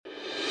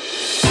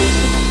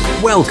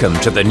Welcome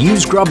to the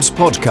News Grubs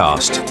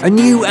podcast, a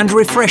new and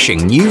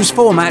refreshing news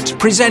format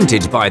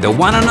presented by the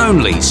one and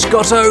only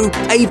Scotto,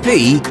 AP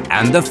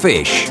and the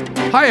Fish.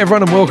 Hi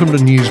everyone and welcome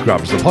to News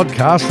Grubs, the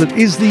podcast that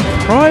is the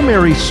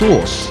primary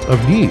source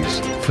of news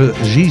for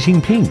Xi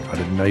Jinping. I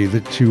didn't know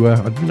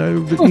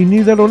that you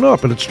knew that or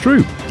not, but it's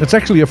true. It's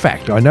actually a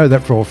fact. I know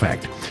that for a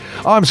fact.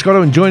 I'm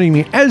Scotto, and joining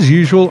me as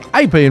usual,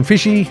 AP and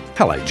Fishy.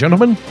 Hello,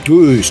 gentlemen.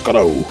 Ooh,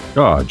 Scotto.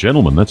 Oh,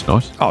 gentleman, that's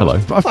nice. Hello.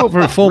 I felt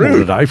very formal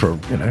today for,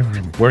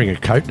 wearing a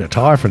coat and a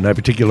tie for no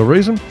particular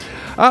reason.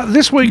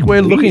 This week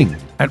we're looking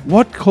at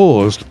what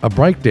caused a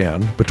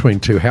breakdown between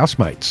two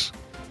housemates.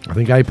 I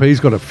think AP's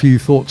got a few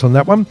thoughts on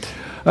that one.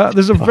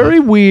 There's a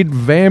very weird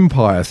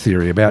vampire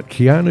theory about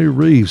Keanu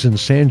Reeves and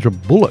Sandra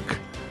Bullock.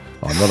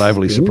 I'm not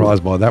overly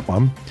surprised by that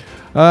one.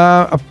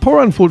 A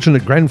poor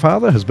unfortunate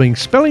grandfather has been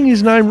spelling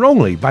his name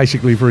wrongly,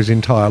 basically for his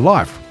entire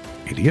life.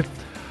 Idiot.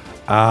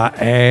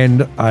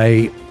 And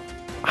a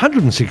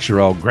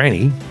 106-year-old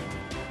granny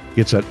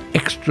gets an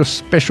extra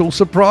special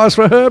surprise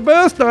for her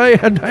birthday.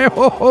 And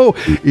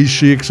is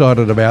she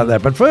excited about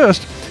that? But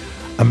first,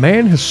 a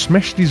man has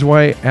smashed his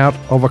way out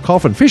of a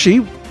coffin. Fishy,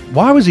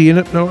 why was he in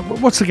it? No,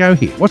 what's the go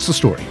here? What's the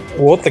story?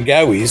 What the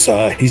go is,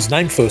 his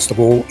name, first of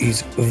all,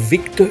 is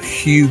Victor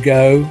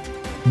Hugo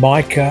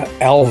Micah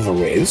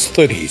Alvarez,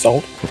 30 years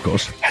old. Of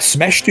course. Has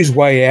smashed his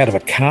way out of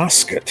a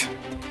casket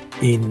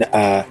in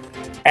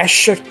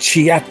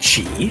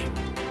Ashachiachi,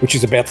 which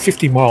is about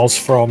 50 miles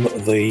from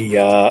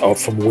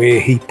from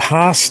where he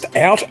passed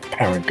out,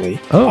 apparently,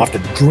 after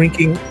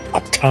drinking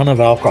a ton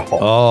of alcohol.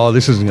 Oh,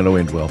 this isn't going to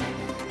end well.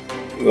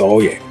 Oh,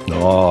 yeah.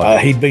 Oh.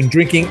 He'd been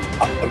drinking,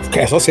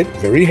 as I said,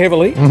 very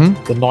heavily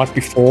the night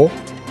before,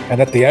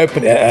 and at the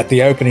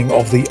opening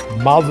of the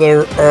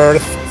Mother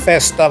Earth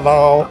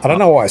Festival. I don't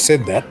know why I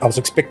said that. I was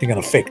expecting an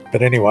effect,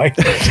 but anyway.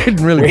 It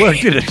didn't really work,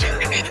 did it?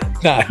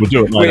 No. We'll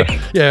do it later.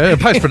 Yeah,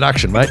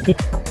 post-production, mate.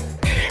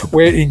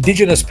 Where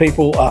Indigenous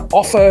people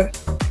offer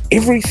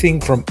everything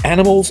from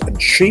animals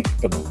and sheep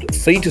and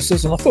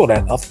fetuses, and I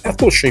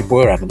thought sheep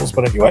were animals,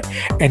 but anyway,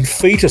 and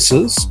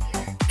fetuses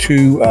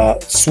to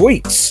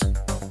sweets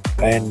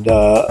and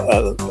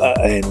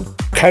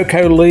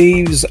cocoa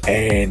leaves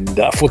and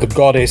for the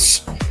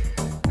goddess,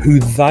 who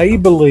they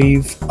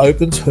believe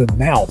opens her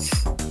mouth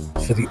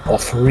for the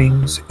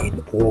offerings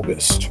in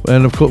August.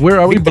 And of course, where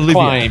are we? Victor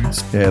Bolivia.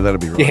 Claims, Yeah, that'd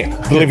be right.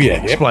 Yeah, Bolivia.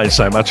 Yep. Explains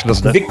so much,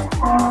 doesn't it?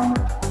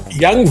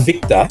 Young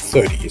Victor,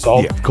 30 years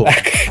old, Yeah, of course.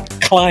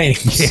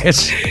 claims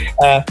Yes.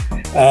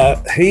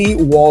 he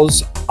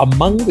was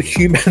among the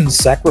human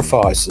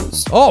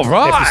sacrifices. Oh,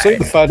 right.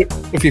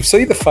 If you've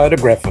seen the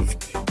photograph of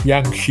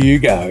young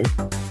Hugo,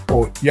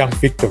 or young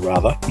Victor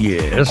rather,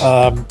 Yes.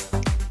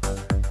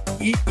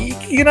 you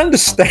can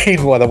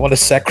understand why they want to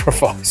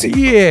sacrifice him.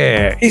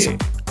 Yeah.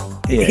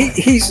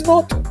 He's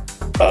not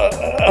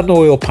an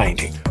oil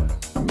painting.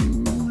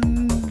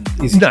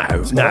 No.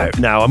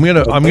 I'm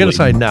gonna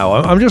say no.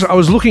 I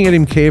was looking at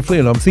him carefully,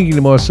 and I'm thinking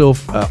to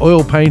myself,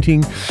 oil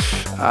painting,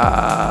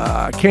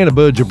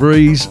 Canterbury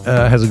breeze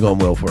hasn't gone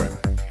well for him.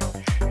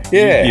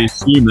 Yeah. You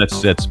assume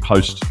that's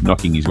post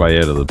knocking his way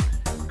out of the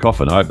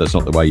coffin. I hope that's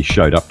not the way he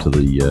showed up to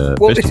the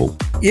festival.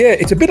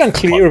 It's a bit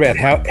unclear about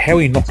how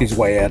he knocked his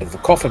way out of the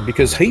coffin,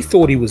 because he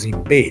thought he was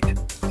in bed,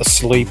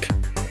 asleep,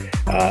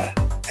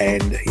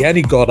 and he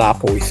only got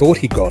up, or he thought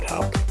he got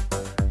up,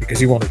 because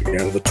he wanted to go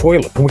to the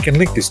toilet. And we can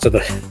link this to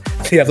the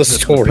other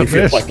story if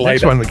you like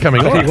later. Next one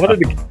coming on.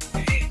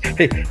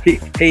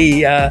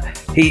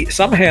 He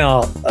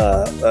somehow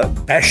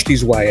bashed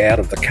his way out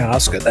of the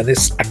casket, and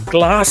there's a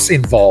glass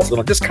involved, and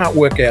I just can't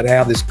work out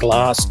how this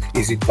glass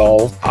is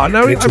involved. I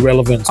know its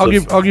relevance. I'll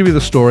give you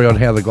the story on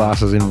how the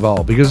glass is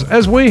involved, because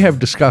as we have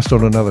discussed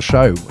on another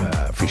show,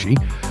 Fishy,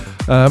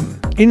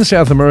 in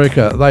South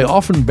America they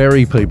often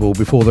bury people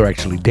before they're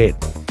actually dead.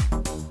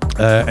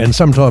 And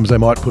sometimes they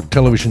might put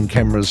television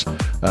cameras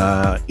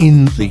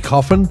in the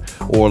coffin,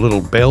 or a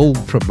little bell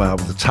from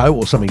the toe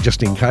or something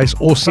just in case.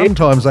 Or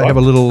sometimes they have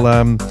a little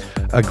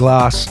a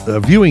glass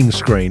viewing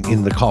screen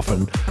in the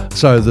coffin,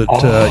 so that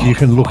you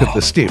can look at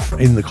the stiff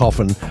in the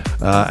coffin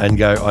and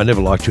go, I never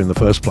liked you in the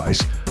first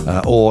place.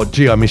 Or,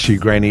 gee, I miss you,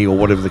 Granny, or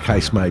whatever the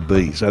case may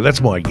be. So that's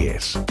my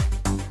guess.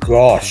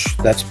 Gosh,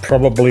 that's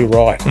probably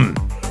right.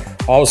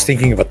 I was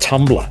thinking of a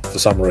tumbler for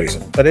some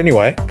reason. But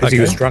anyway, because he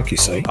was drunk, you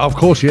see. Of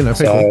course, yeah. No,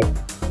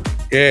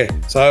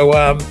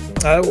 So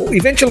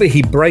eventually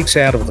he breaks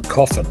out of the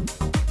coffin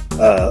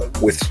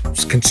with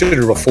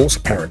considerable force,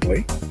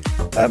 apparently.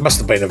 It must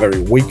have been a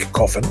very weak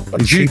coffin, a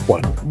cheap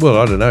one. Well,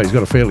 I don't know. He's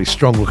got a fairly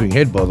strong-looking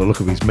head by the look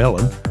of his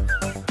melon,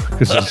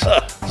 because there's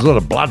a lot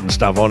of blood and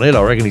stuff on it.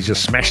 I reckon he's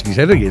just smashed his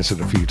head against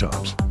it a few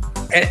times.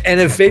 And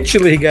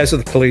eventually he goes to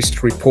the police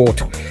to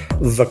report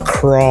the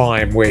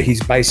crime, where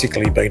he's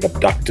basically been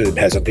abducted,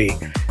 hasn't he,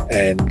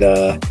 and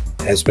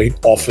has been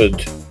offered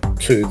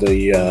to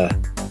the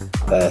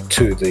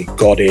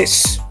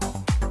goddess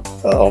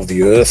of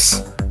the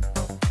earth.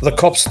 The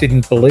cops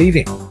didn't believe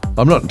him.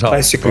 I'm not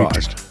entirely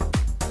surprised.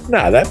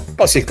 No, that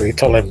basically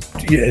told him,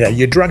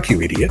 you're drunk,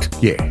 you idiot.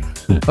 Yeah.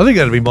 I think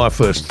that'd be my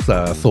first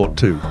thought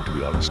too, to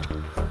be honest.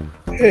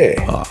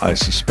 Yeah. I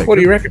suspect. What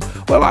do you reckon?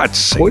 Well, it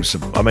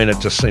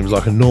just seems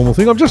like a normal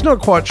thing. I'm just not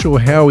quite sure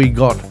how he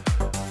got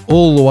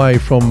all the way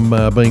from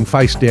being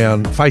face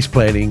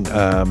planting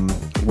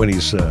when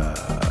he's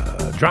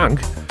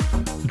drunk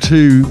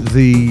to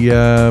the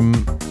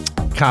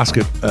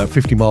casket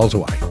 50 miles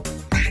away.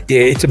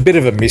 Yeah, it's a bit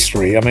of a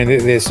mystery. I mean,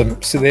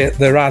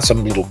 there are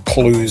some little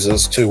clues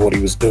as to what he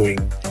was doing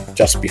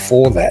just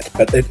before that,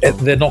 but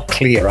they're not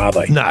clear, are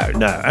they? No,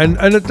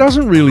 and it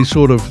doesn't really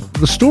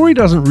the story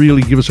doesn't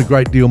really give us a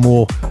great deal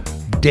more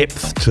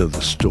depth to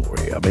the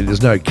story. I mean,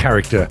 there's no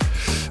character.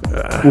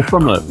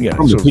 From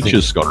the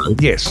pictures, Scott.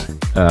 Yes.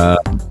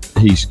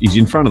 He's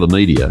in front of the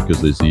media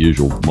because there's the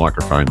usual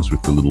microphones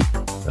with the little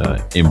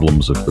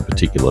emblems of the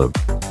particular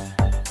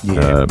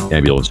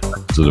ambulance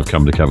that have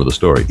come to cover the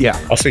story. Yeah.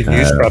 I see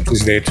news Grubs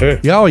is there too.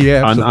 Yeah, oh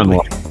yeah,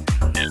 absolutely.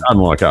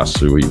 Unlike us,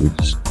 who we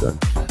just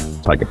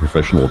take a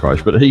professional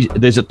approach. But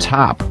there's a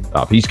tarp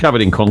up. He's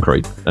covered in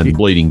concrete and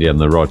bleeding down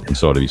the right-hand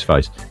side of his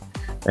face.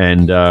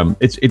 And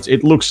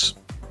it looks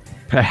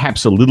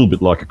perhaps a little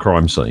bit like a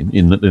crime scene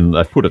in that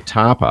they've put a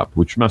tarp up,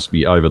 which must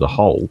be over the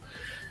hole.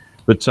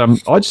 But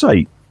I'd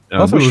say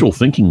wishful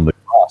thinking the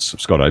glass,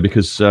 Scotto,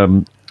 because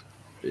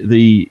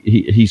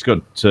he's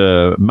got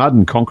mud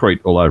and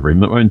concrete all over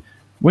him. I mean,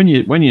 when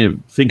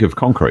you think of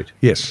concrete,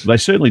 yes, they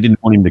certainly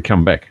didn't want him to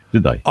come back,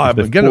 did they? I'm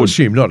going to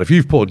assume not. If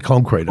you've poured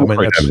concrete, I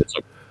mean,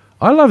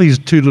 I love his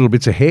two little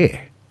bits of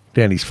hair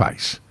down his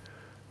face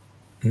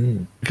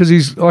because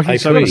he's got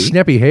a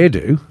snappy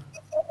hairdo.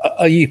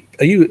 Are you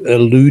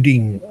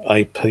alluding,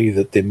 AP,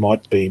 that there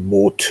might be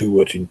more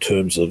to it in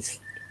terms of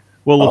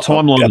the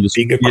timeline of the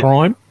bigger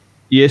crime?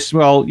 Yes,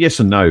 well, yes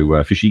and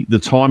no, Fishy. The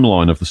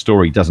timeline of the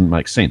story doesn't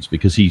make sense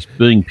because he's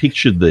being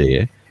pictured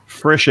there,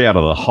 fresh out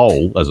of the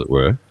hole, as it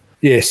were.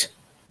 Yes,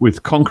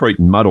 with concrete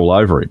and mud all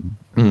over him,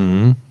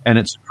 and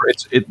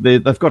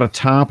they've got a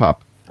tarp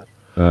up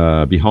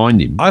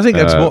behind him. I think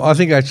that's I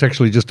think that's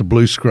actually just a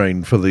blue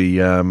screen for the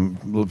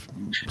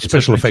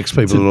special effects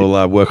people that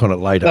will work on it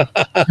later.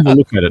 Have a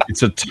look at it.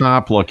 It's a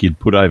tarp like you'd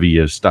put over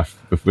your stuff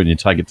when you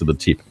take it to the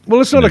tip.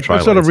 Well, it's not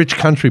a rich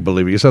country,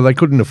 believe you, so they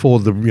couldn't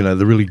afford the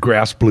really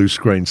grouse blue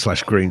screen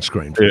 / green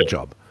screen for the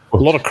job. A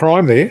lot of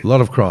crime there. A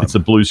lot of crime. It's a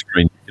blue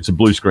screen. It's a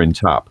blue screen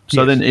tarp.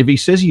 So then, if he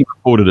says he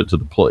reported it to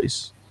the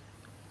police,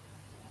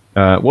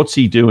 what's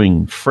he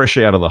doing fresh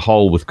out of the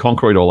hole with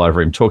concrete all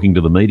over him, talking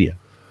to the media?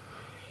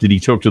 Did he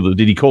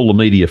call the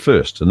media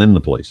first and then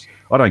the police?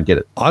 I don't get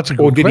it. That's a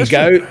good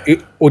question.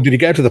 Did he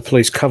go to the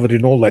police covered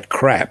in all that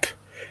crap,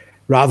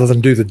 rather than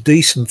do the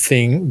decent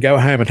thing, go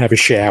home and have a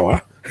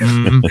shower,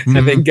 and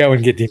then go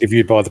and get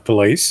interviewed by the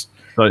police?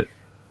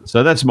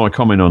 So that's my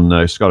comment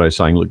on Scotto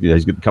saying, look,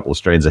 he's got a couple of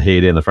strands of hair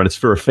down the front. It's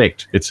for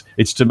effect.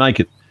 It's to make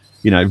it,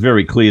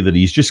 very clear that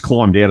he's just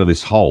climbed out of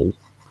this hole.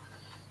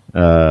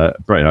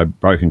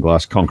 Broken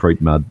glass, concrete,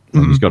 mud,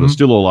 and he's got it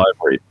still all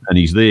over it, and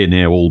he's there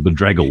now, all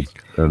bedraggled,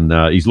 and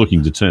he's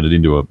looking to turn it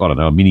into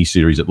a mini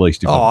series at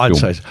least. I'd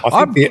say so.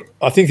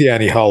 I think the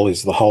only hole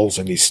is the holes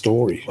in his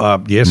story.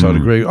 Yes, I'd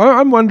agree.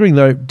 I'm wondering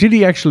though, did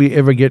he actually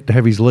ever get to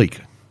have his leak?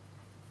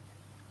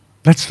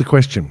 That's the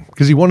question,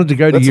 because he wanted to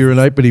go to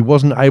urinate, but he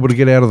wasn't able to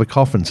get out of the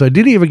coffin. So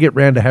did he ever get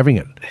round to having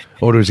it,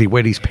 or does he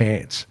wet his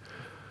pants?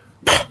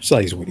 So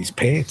he's wet his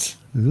pants.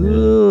 I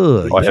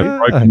have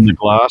broken the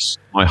glass.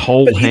 My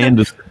whole hand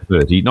is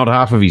dirty. Not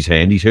half of his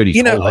hand. He's hurt his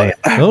whole hand.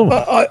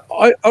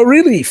 I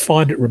really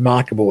find it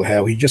remarkable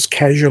how he just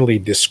casually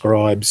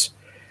describes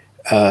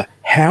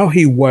how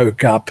he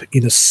woke up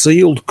in a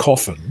sealed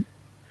coffin.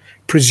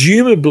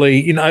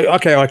 Presumably, I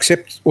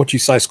accept what you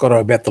say, Scotto,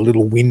 about the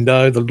little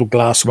window, the little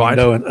glass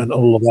window and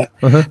all of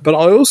that. But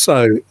I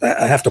also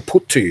have to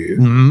put to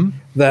you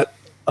that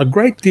a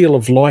great deal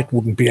of light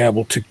wouldn't be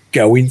able to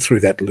go in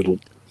through that little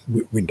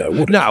window,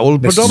 would it? No,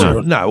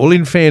 well,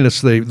 in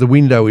fairness, the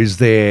window is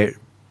there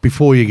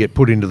before you get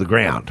put into the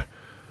ground,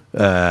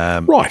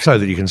 right, so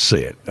that you can see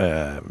it.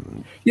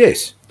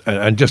 Yes,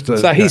 and just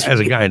as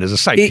a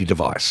safety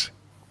device.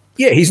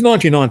 Yeah, he's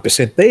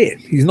 99% there.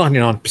 He's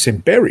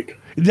 99% buried.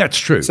 That's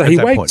true. So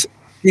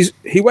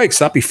he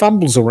wakes up, he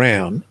fumbles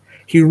around,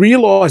 he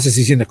realises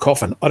he's in a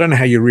coffin. I don't know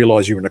how you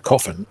realise you're in a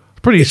coffin.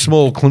 Pretty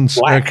small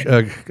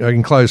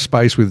enclosed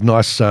space with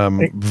nice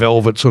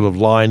velvet sort of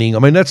lining. I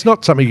mean, that's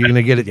not something you're going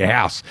to get at your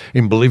house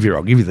in Bolivia.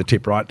 I'll give you the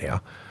tip right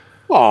now.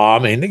 Oh, I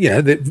mean,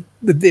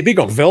 they're big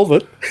on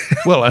velvet.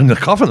 Well, in the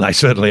coffin they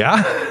certainly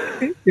are.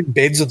 In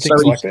beds and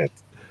things like that.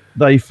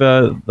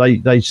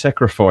 They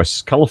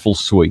sacrifice colourful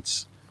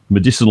sweets,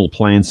 medicinal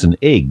plants and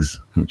eggs,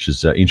 which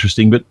is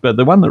interesting. But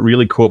the one that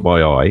really caught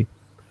my eye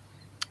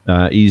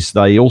is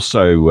they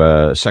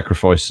also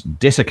sacrifice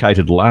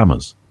desiccated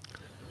llamas.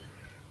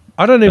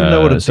 I don't even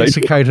know what a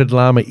desiccated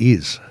llama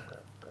is.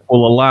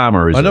 Well, a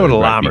llama is... I know what a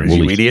llama is,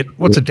 you idiot.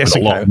 What's a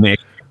desiccated?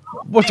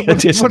 What's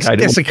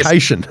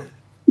desiccation?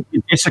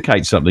 You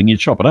desiccate something, you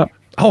chop it up.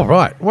 Oh,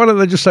 right. Why don't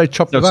they just say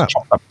chopped it up?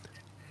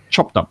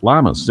 Chopped up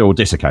llamas. Or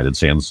desiccated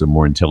sounds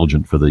more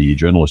intelligent for the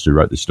journalist who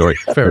wrote this story.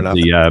 Fair enough.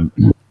 That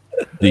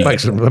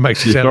makes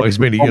it sound like he's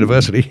been to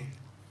university.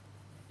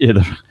 Yeah,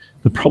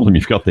 the problem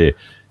you've got there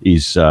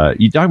is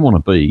you don't want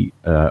to be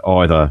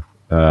either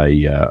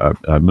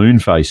a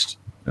moon-faced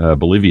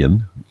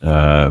Bolivian,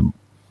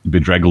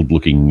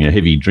 bedraggled-looking,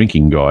 heavy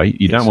drinking guy.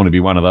 You don't want to be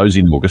one of those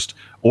in August,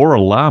 or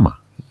a llama.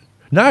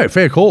 No,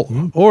 fair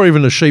call. Or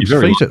even a sheep's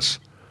fetus.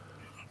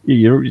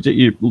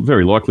 You're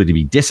very likely to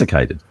be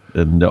desiccated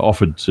and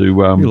offered to...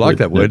 you like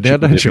that word now,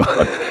 don't you?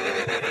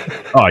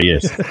 Oh,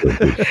 yes.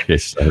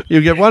 Yes.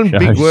 You get one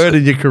big word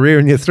in your career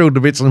and you're thrilled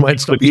to bits and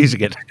won't stop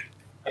using it.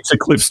 It's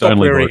eclipsed Stop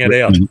only wearing it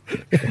out.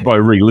 by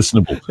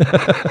re-listenable.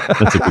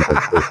 That's a good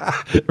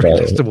one.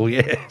 Festival,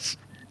 yes.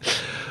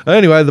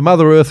 Anyway, the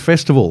Mother Earth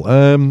Festival.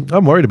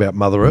 I'm worried about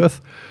Mother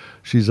Earth.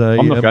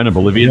 I'm not going to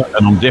Bolivia,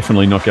 and I'm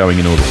definitely not going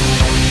in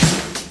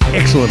August.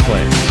 Excellent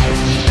plan.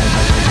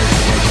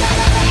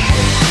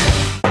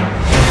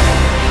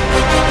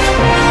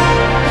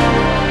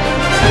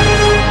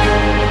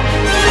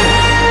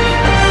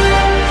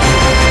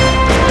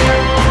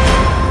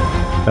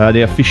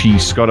 Now, Fishy,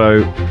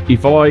 Scotto,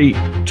 if I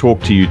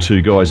talk to you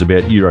two guys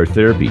about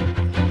urotherapy,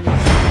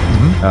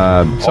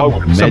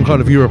 some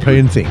kind of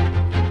European thing.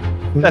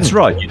 That's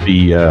right.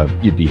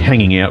 You'd be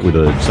hanging out with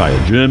a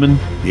German,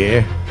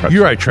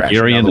 Eurotrash,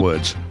 in other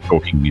words,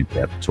 talking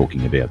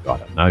about I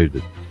don't know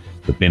the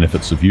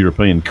benefits of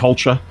European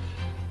culture,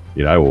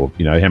 or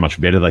how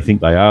much better they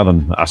think they are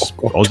than us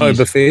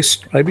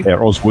Oktoberfest, maybe our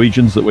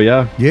Oswegians that we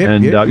are,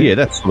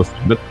 that sort of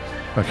thing. But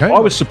okay, I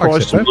was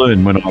surprised to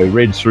learn when I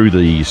read through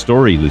the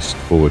story list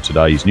for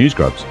today's News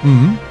Grubs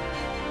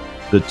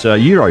that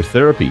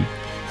urotherapy,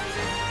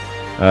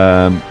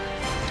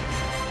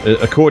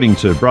 according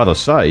to Brother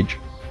Sage,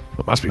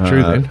 it must be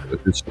true then.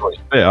 The story's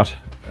about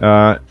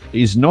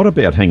is not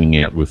about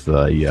hanging out with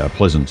a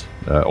pleasant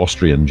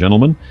Austrian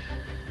gentleman.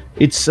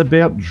 It's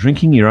about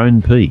drinking your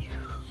own pee.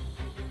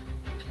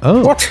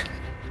 Oh, what?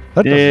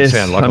 That doesn't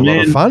sound like a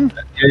lot of fun.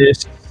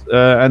 Yes.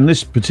 And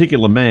this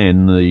particular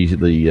man,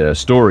 the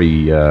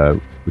story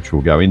which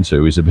we'll go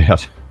into, is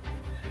about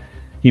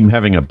him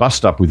having a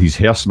bust-up with his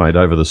housemate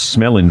over the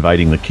smell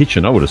invading the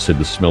kitchen. I would have said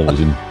the smell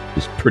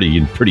was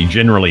pretty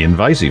generally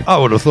invasive. I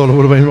would have thought it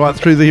would have been right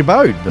through the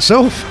abode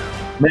myself.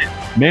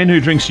 Man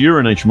who drinks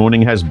urine each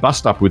morning has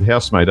bust-up with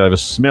housemate over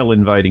smell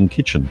invading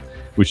kitchen,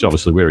 which is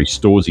obviously where he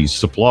stores his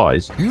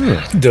supplies.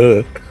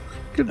 Duh.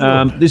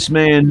 This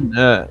man,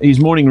 his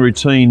morning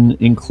routine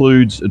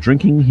includes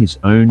drinking his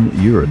own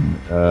urine,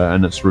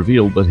 and it's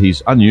revealed that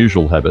his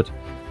unusual habit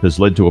has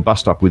led to a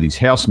bust-up with his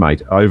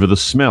housemate over the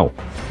smell.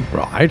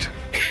 Right.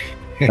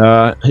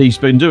 He's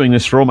been doing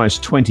this for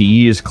almost 20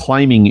 years,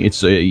 claiming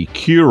it's a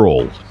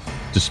cure-all,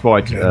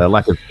 despite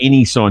lack of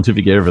any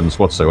scientific evidence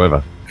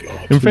whatsoever.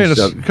 In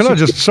fairness, can I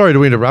just, sorry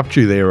to interrupt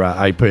you there,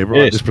 AP,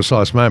 right at this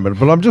precise moment,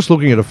 but I'm just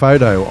looking at a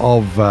photo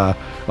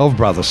of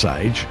Brother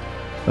Sage,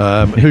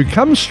 who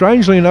comes,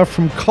 strangely enough,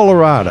 from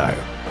Colorado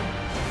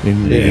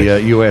in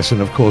the US.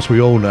 And, of course, we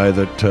all know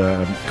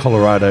that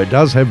Colorado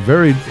does have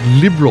very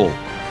liberal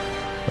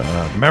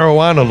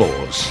marijuana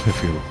laws,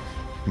 if you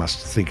must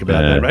think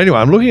about that. But anyway,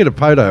 I'm looking at a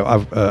photo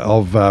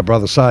of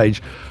Brother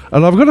Sage,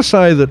 and I've got to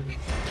say that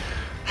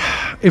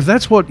if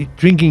that's what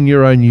drinking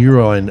your own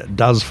urine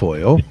does for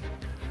you,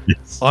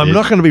 I'm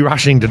not going to be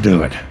rushing to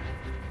do it.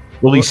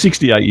 Well, he's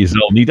 68 years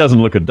old, and he doesn't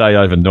look a day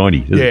over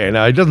 90.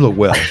 No, he doesn't look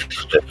well.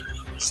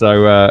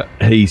 So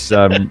he's,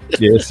 to me,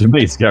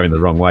 it's going the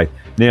wrong way.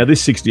 Now,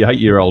 this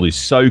 68-year-old is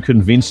so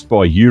convinced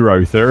by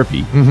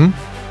urotherapy.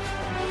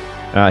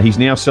 He's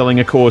now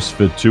selling a course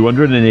for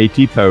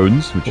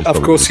 £280, which is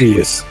of course he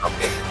is.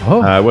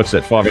 What's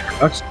that?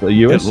 $500 for the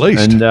US, at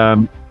least,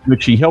 and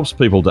which he helps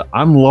people to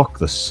unlock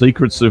the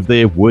secrets of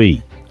their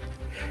wee.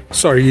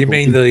 Sorry, you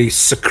mean the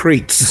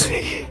secretes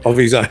of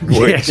his own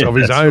wee? Yes, of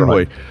his own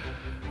wee.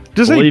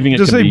 Does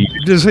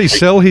he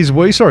sell his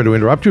wee? Sorry to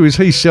interrupt you. Is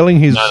he selling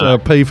his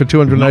pee for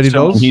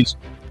 $280?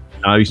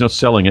 No, he's not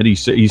selling it.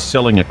 He's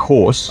selling a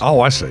course.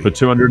 Oh, I see. For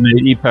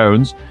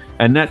 £280,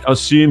 and that I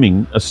assume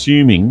it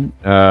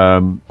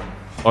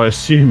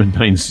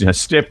means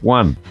step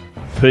 1,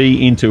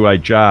 pee into a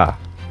jar.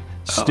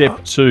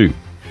 Step 2,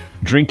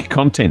 drink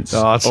contents.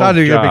 Oh, it's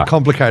starting to get a bit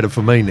complicated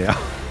for me now.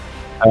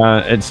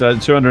 It's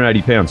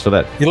 £280 for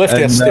that. You left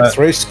out step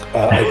 3,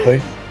 AP.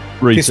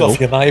 Piss off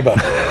your neighbour.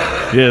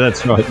 Yeah,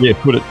 that's right. Yeah,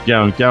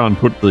 go and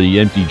put the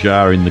empty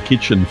jar in the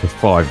kitchen for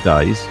 5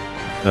 days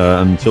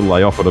until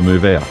they offer to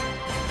move out.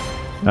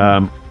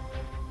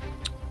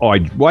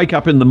 I wake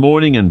up in the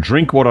morning and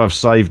drink what I've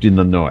saved in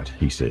the night,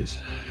 he says.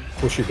 Of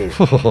course you do.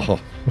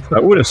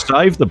 That would have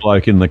saved the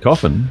bloke in the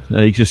coffin.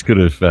 He just could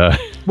have...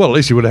 well, at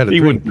least he would have had a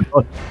drink. He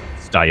would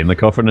stay in the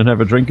coffin and have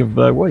a drink of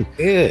wee.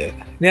 Yeah.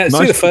 Now,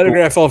 see the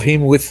photograph of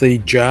him with the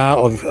jar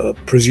of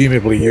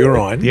presumably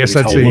urine. Yes,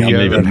 that's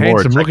the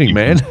handsome-looking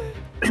man.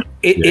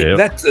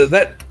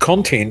 That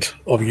content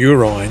of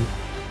urine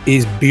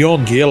is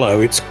beyond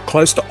yellow. It's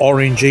close to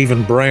orange,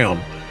 even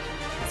brown.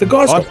 The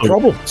guy's got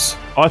problems.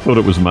 I thought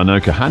it was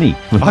Manuka honey.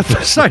 I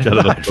thought so.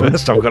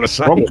 First, I've got to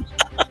say.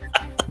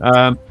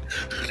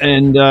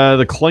 And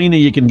the cleaner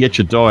you can get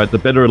your diet, the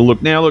better it'll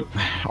look. Now, look,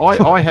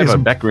 I have a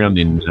background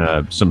in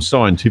some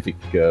scientific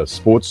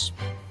sports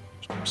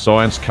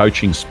science,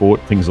 coaching,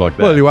 sport, things like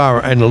that. Well, you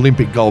are an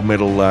Olympic gold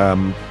medal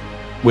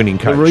winning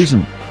coach.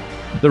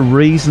 The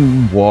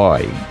reason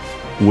why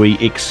we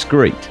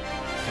excrete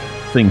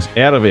things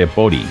out of our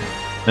body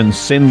and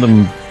send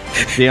them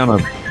down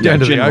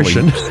to the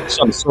ocean,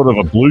 some sort of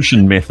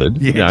ablution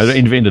method, yes.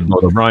 Invented by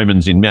the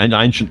Romans in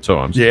ancient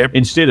times. Yep.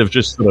 Instead of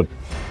just sort of,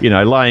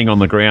 laying on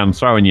the ground,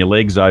 throwing your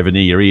legs over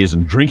near your ears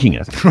and drinking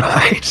it.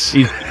 Right. Is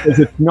because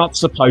it's not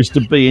supposed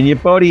to be in your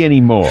body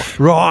anymore.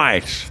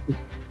 Right.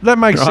 That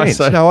makes sense.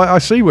 So, no, I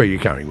see where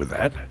you're going with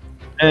that.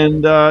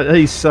 And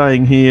he's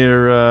saying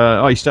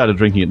here, he started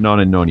drinking at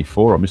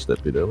 1994. I missed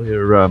that bit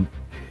earlier.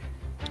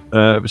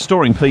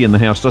 Storing pee in the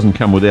house doesn't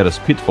come without its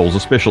pitfalls,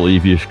 especially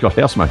if you've got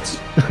housemates.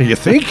 You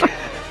think?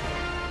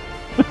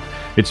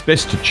 It's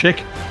best to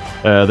check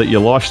that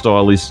your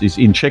lifestyle is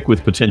in check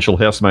with potential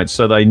housemates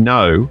so they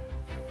know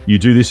you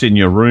do this in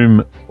your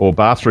room or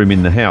bathroom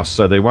in the house,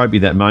 so there won't be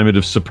that moment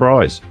of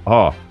surprise.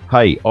 Oh,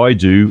 hey, I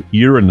do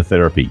urine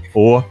therapy,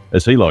 or,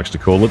 as he likes to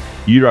call it,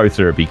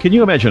 urotherapy. Can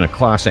you imagine a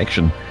class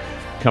action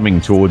coming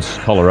towards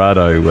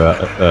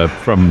Colorado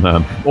from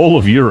all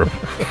of Europe?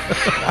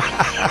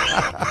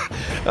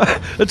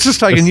 It's just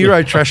taken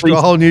Eurotrash to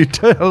a whole new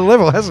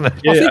level, hasn't it?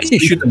 Yeah,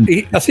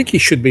 I think he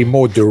should be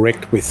more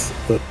direct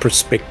with the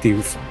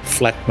prospective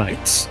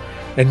flatmates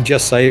and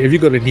just say, "Have you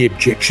got any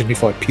objection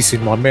if I piss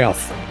in my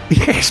mouth?"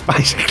 Yes,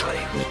 basically.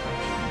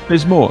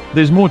 There's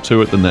more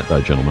to it than that, though,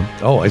 gentlemen.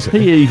 Oh, is it?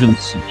 He even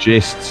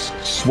suggests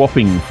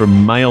swapping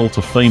from male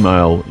to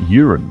female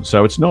urine,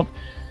 so it's not.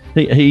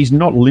 He's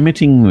not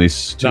limiting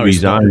this to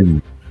his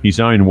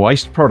own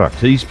waste product.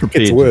 He's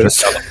prepared to drink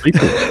other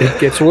people. It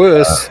gets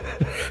worse.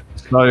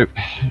 So,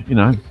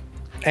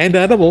 And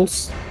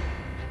animals.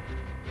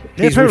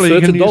 Yeah, apparently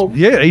you can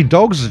use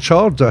dogs, a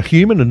child, a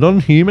human, a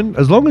non-human.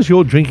 As long as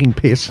you're drinking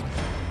piss,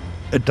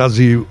 it does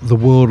you the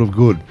world of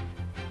good.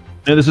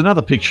 Now, there's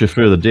another picture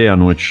further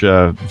down which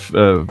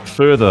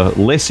further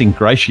less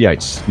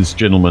ingratiates this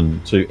gentleman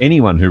to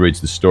anyone who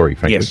reads the story,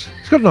 frankly. Yes.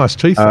 He's got nice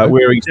teeth,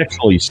 where he's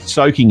actually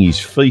soaking his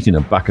feet in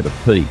a bucket of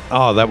pee.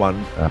 Oh, that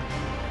one.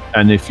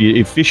 And if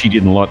Fishy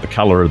didn't like the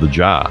colour of the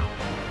jar,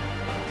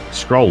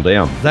 scroll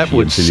down. That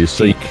would until you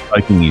see him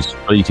soaking his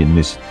feet in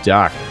this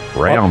dark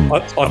brown.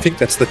 I think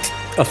that's the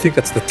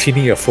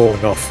tinea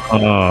falling off.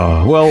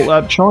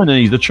 Well,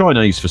 the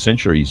Chinese for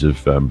centuries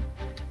have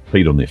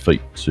peed on their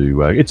feet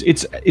to. It's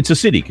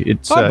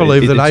acidic. I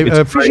believe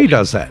that Fishy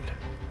does that.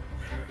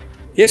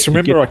 Yes,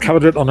 remember I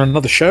covered it on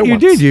another show. You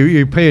did.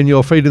 You pee in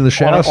your feet in the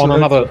shower on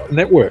another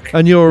network,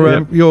 and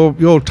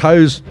your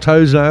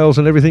toenails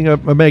and everything are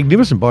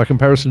magnificent by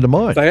comparison to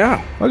mine. They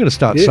are. I'm going to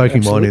start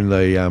soaking mine in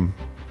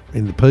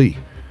the pee.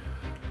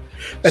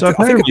 I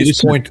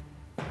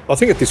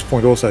think at this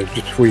point also, just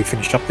before you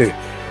finish up there,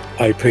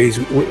 APs,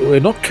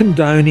 we're not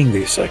condoning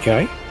this,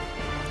 okay?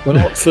 We're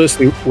not.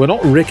 Firstly, we're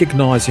not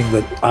recognising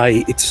that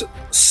A, it's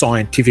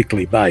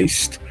scientifically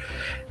based.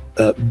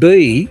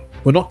 B,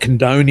 we're not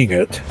condoning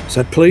it.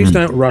 So please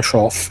don't rush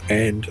off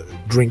and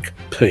drink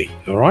pee.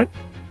 All right?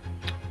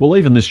 Well,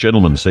 even this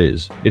gentleman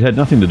says it had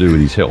nothing to do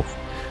with his health.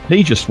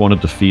 He just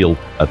wanted to feel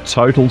a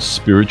total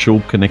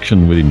spiritual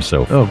connection with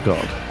himself. Oh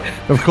God!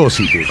 Of course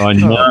he did. I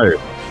know.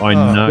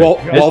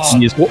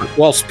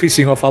 Whilst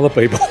pissing off other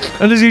people.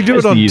 And does he do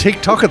it on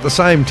TikTok at the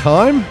same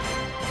time?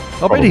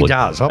 I bet he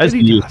does. As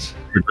the years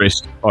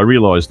progressed, I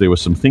realised there were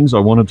some things I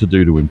wanted to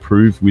do to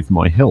improve with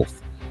my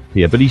health.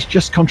 Yeah, but he's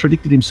just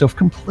contradicted himself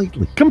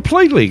completely.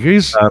 Completely. I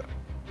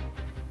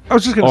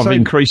was just going to say... I've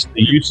increased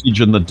the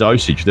usage and the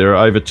dosage. There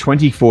are over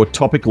 24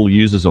 topical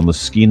users on the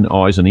skin,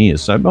 eyes and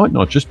ears, so it might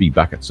not just be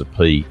buckets of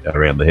pee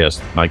around the house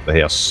that make the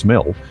house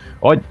smell.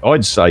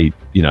 I'd say,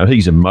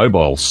 he's a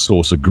mobile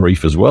source of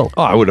grief as well.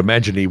 I would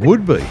imagine he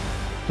would be.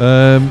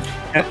 And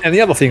the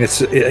other thing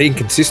that's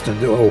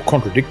inconsistent or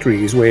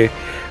contradictory is where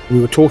we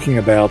were talking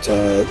about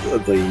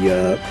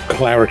the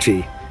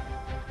clarity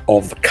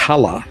of the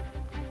colour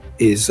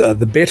is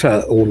the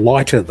better or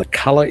lighter the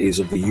colour is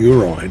of the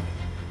urine,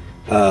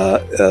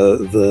 the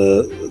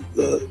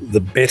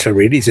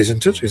better it is,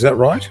 isn't it? Is that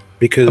right?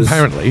 Because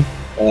apparently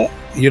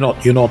you're not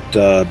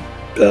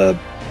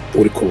what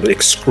do you call it,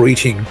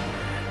 excreting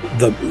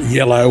the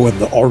yellow and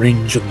the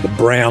orange and the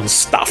brown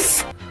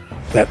stuff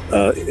that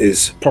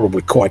is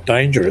probably quite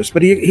dangerous.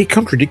 But he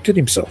contradicted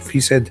himself. He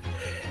said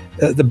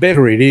the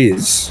better it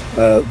is,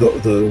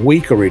 the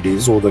weaker it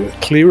is, or the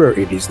clearer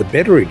it is, the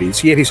better it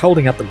is. Yet he's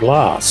holding up a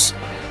glass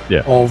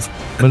of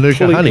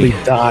completely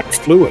dark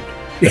fluid.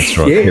 That's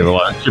right.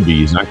 It could be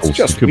his uncle's.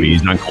 It could be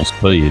his uncle's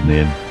pee in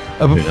there.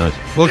 Who knows?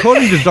 Well,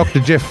 according to Dr.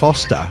 Jeff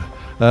Foster,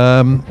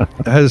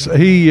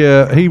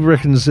 he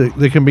reckons that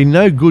there can be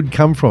no good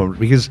come from it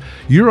because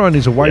urine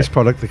is a waste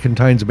product that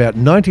contains about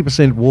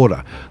 90%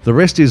 water. The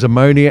rest is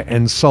ammonia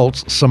and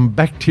salts, some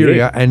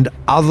bacteria and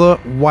other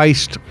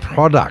waste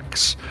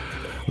products.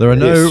 There are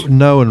no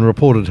known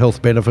reported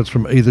health benefits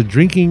from either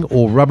drinking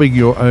or rubbing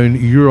your own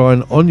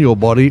urine on your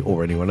body,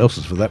 or anyone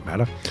else's for that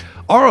matter.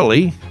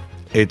 Orally,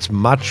 it's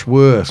much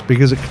worse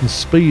because it can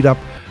speed up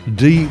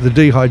the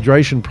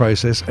dehydration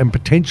process and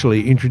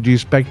potentially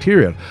introduce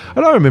bacteria.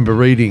 And I remember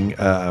reading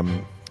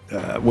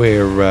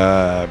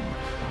where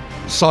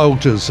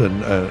soldiers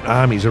and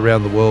armies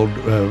around the world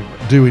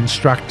do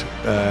instruct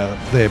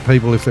their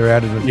people, if they're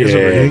out in the desert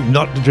or anything,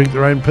 not to drink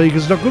their own pee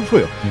because it's not good for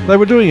you. They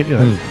were doing it,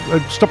 they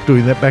stopped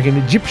doing that back in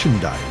Egyptian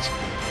days.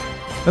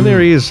 And there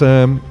he is.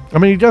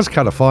 He does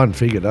cut a fine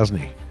figure, doesn't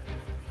he?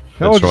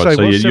 How That's would right.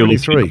 you say, So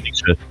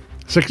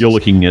 73? you're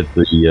looking at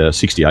the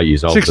 68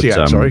 years old.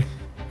 68, sorry.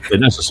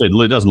 And as I said,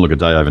 it doesn't look a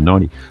day over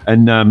 90.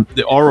 And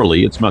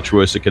orally, it's much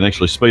worse. It can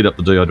actually speed up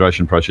the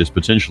dehydration process,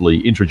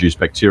 potentially introduce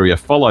bacteria,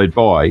 followed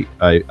by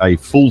a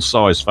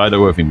full-size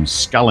photo of him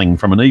sculling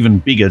from an even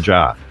bigger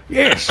jar.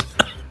 Yes.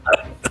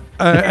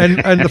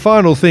 And the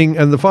final thing,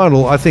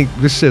 I think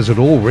this says it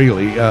all,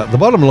 really. The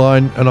bottom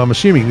line, and I'm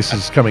assuming this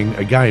is coming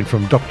again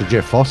from Dr.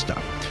 Jeff Foster.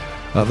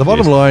 The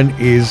bottom line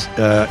is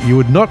you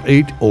would not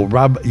eat or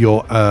rub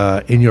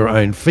in your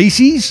own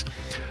feces.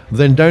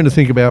 Then don't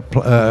think about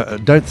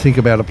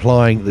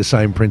applying the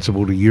same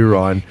principle to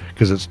urine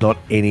because it's not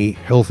any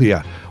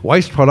healthier.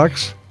 Waste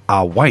products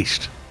are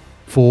waste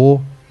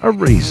for a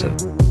reason.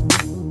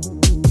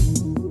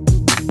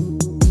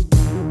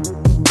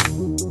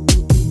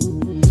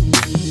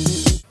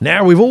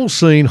 Now, we've all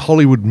seen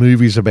Hollywood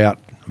movies about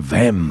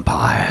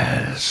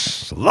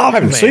vampires. I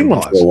haven't seen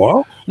one for a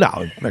while.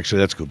 No, actually,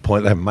 that's a good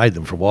point. They haven't made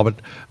them for a while. But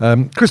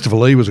Christopher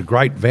Lee was a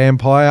great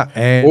vampire.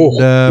 And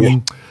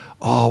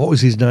what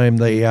was his name?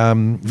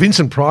 The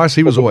Vincent Price.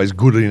 He was always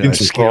good in a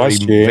scary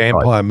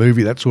vampire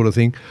movie, that sort of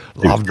thing.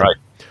 Loved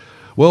it.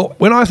 Well,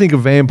 when I think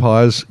of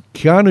vampires,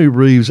 Keanu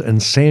Reeves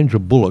and Sandra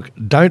Bullock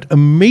don't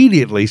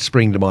immediately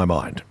spring to my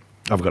mind,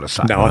 I've got to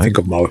say. No, I think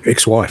of my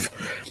ex-wife.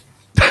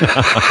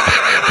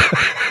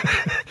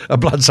 A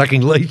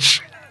blood-sucking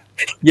leech.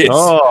 Yes.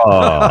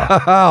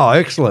 Oh,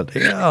 excellent.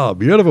 Oh,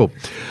 beautiful.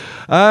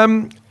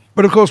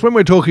 But, of course, when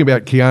we're talking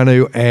about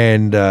Keanu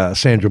and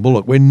Sandra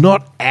Bullock, we're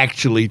not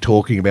actually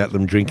talking about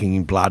them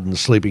drinking blood and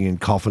sleeping in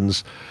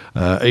coffins,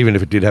 even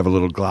if it did have a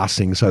little glass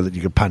thing so that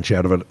you could punch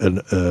out of it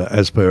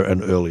as per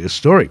an earlier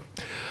story.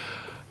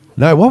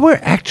 No, what we're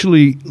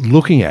actually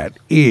looking at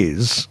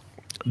is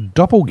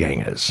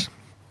doppelgangers.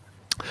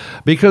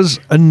 Because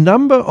a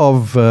number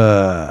of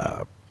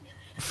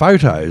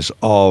photos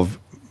of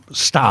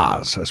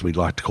stars, as we'd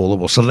like to call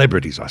them, or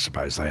celebrities, I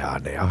suppose they are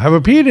now, have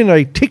appeared in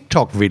a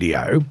TikTok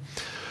video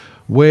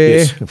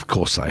where, of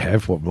course they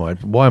have.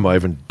 Why am I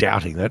even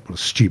doubting that? What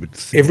a stupid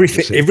thing.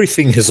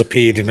 Everything has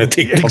appeared in a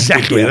TikTok video.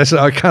 Exactly.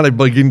 I can't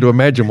begin to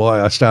imagine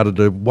why I started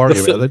to worry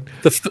about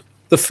that.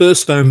 The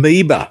first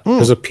amoeba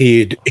has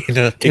appeared in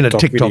a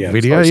TikTok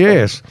video,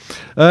 yes.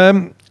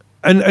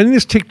 And in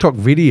this TikTok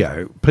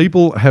video,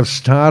 people have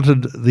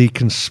started the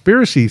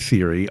conspiracy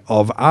theory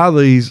of, are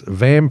these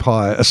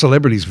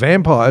celebrities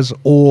vampires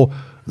or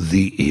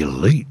the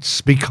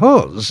elites?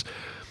 Because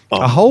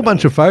a whole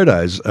bunch of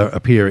photos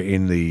appear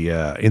in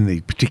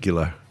the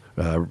particular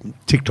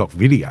TikTok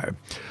video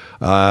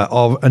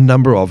of a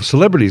number of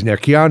celebrities. Now,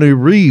 Keanu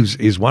Reeves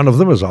is one of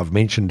them, as I've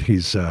mentioned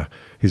his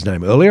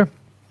name earlier.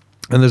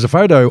 And there's a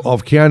photo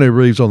of Keanu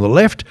Reeves on the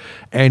left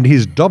and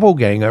his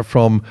doppelganger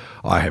from,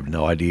 I have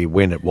no idea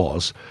when it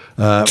was.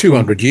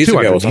 200 years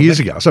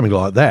ago, something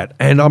like that.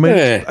 And I mean,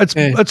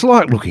 it's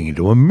like looking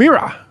into a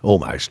mirror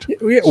almost.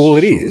 Yeah, well,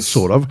 it is.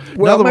 Sort of.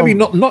 Well, maybe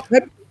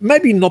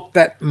not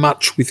that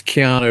much with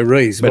Keanu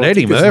Reeves. But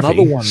Eddie Murphy,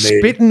 another one there.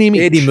 spitting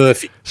image. Eddie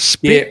Murphy.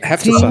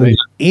 Have to say.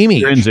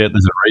 Image. Turns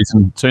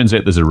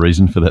out there's a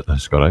reason for that, though,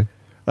 Scotto.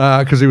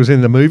 Because he was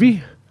in the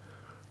movie?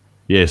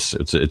 Yes,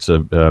 it's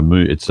called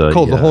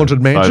The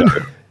Haunted Mansion.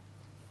 Photo.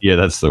 Yeah,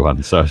 that's the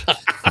one. So,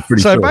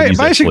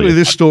 basically,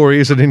 this story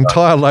is an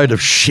entire load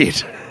of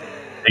shit.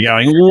 You're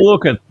going,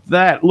 look at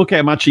that! Look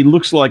how much he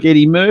looks like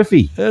Eddie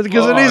Murphy.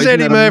 Because it is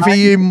Eddie Murphy,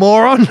 you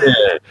moron.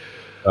 Yeah.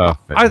 Oh,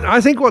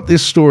 I think what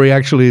this story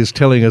actually is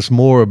telling us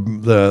more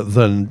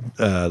than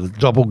the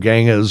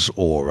doppelgangers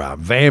or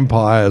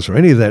vampires or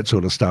any of that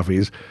sort of stuff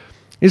is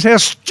how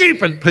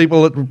stupid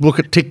people that look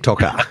at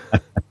TikTok are.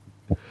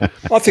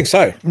 I think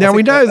so. Now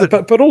we know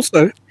that, but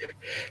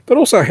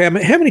also, how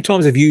many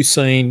times have you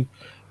seen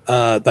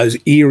those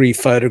eerie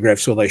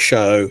photographs where they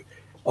show,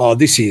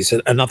 this is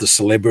another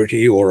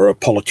celebrity or a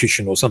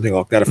politician or something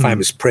like that, a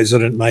famous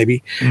president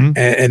maybe, and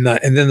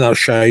then they'll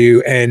show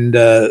you, and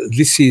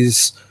this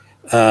is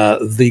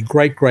the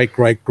great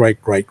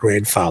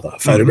grandfather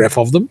photograph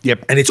of them.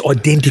 Yep, and it's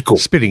identical.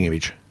 Spitting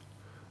image.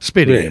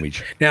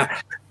 Now,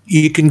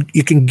 you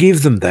can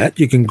give them that,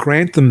 you can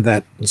grant them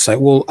that and say,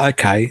 well,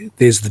 okay,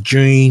 there's the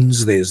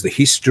genes, there's the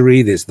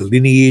history, there's the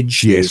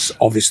lineage, there's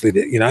obviously,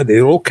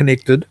 they're all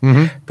connected.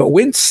 Mm-hmm. But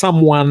when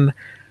someone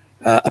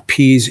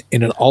appears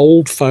in an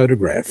old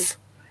photograph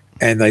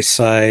and they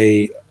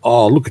say,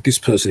 oh, look at this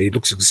person, he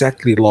looks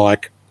exactly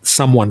like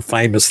someone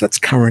famous that's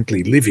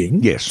currently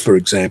living, for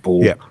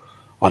example,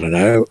 I don't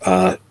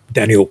know,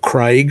 Daniel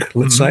Craig,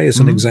 let's say, as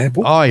an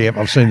example. Oh, yeah,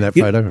 I've seen that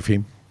photo of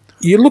him.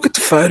 You look at the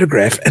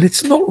photograph and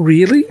it's not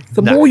really.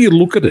 The more you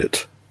look at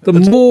it, the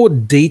more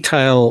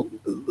detail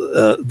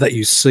that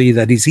you see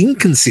that is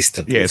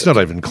inconsistent. Yeah, it's not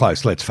even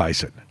close, let's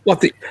face it.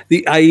 Like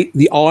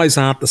the eyes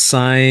aren't the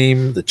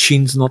same, the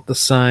chin's not the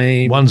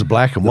same. One's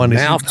black and one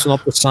isn't. The mouth's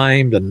not the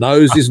same, the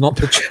nose is not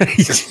the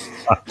same.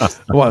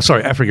 Well,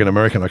 sorry,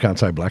 African-American, I can't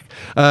say black.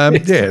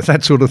 Yeah,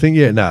 that sort of thing.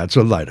 Yeah, no, it's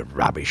a load of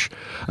rubbish.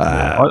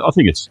 I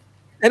think it's...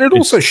 And it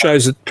also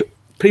shows that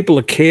people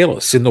are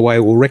careless in the way,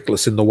 or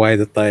reckless in the way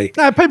that they...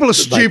 No, people are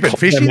stupid,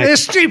 Fishy. They're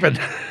stupid.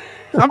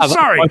 I'm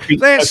sorry.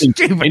 They're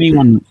stupid.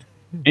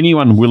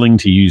 Anyone willing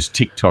to use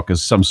TikTok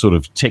as some sort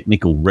of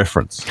technical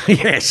reference.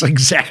 Yes,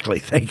 exactly.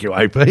 Thank you,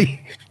 OP.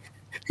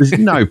 There's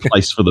no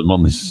place for them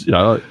on this. You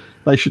know,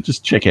 they should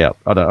just check out.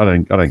 I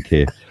don't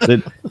care.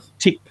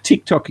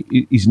 TikTok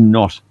is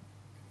not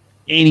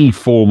any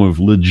form of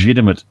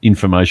legitimate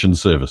information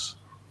information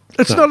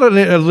It's not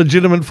a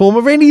legitimate form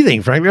of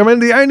anything, frankly. I mean,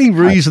 the only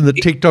reason that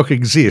TikTok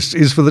exists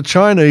is for the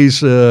Chinese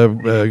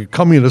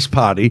Communist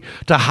Party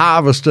to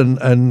harvest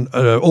and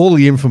all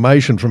the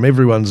information from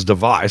everyone's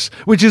device,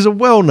 which is a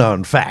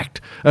well-known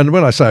fact. And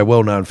when I say a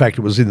well-known fact,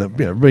 it was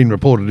been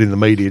reported in the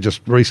media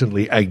just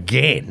recently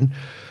again.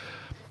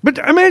 But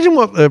imagine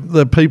what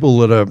the people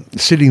that are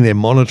sitting there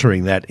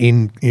monitoring that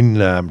in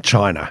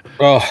China.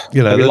 Oh,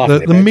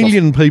 the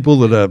million people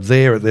that are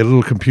there at their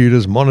little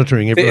computers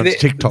monitoring everyone's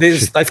TikTok.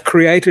 They've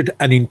created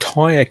an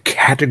entire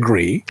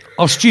category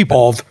of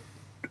stupid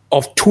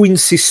of twin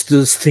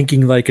sisters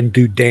thinking they can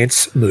do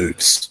dance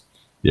moves.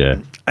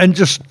 Yeah, and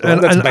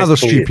other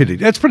stupidity.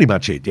 That's pretty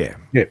much it. Yeah,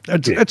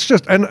 It's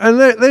just and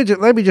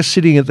they'd be just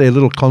sitting at their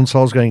little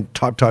consoles going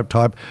type,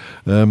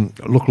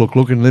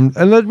 look, and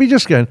they'd be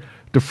just going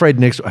to Fred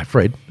next.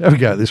 Fred, have a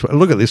go at this one.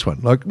 Look at this one.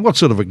 Like, what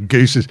sort of a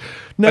goose is?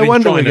 No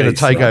wonder we're going to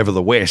take over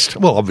the West.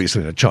 Well,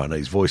 obviously in a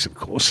Chinese voice, of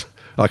course.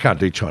 I can't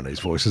do Chinese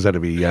voices.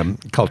 That'd be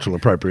cultural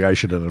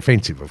appropriation and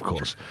offensive, of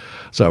course.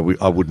 So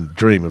I wouldn't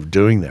dream of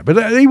doing that.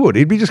 But he would.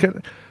 He'd be just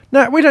going,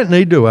 no, we don't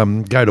need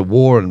to go to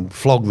war and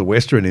flog the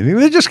West or anything.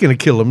 They're just going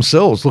to kill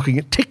themselves looking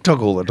at TikTok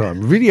all the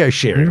time, video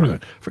sharing.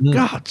 For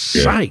God's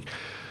sake.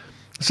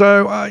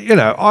 So,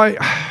 I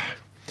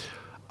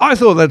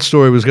thought that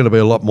story was going to be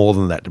a lot more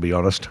than that, to be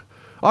honest.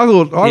 I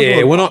thought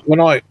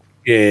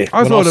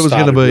it was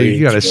going to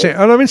be,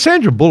 and I mean,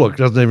 Sandra Bullock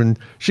doesn't even.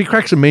 She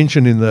cracks a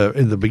mention in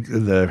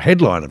the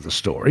headline of the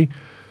story.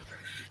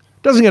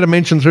 Doesn't get a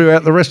mention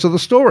throughout the rest of the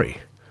story.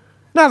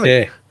 Nothing.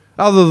 Yeah.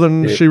 Other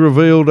than she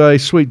revealed a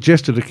sweet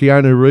gesture to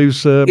Keanu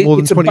Reeves more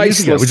than 20 years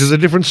ago, which is a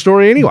different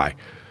story anyway.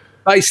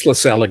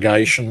 Baseless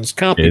allegations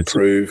can't be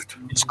proved.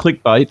 It's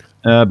clickbait,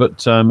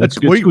 but it's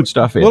good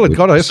stuff. Well, it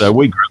got us. So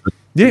we grab it.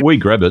 Yeah. We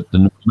grab it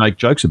and make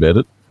jokes about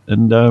it.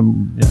 And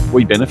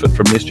we benefit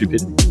from their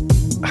stupidity.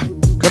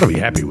 Got to be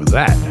happy with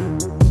that.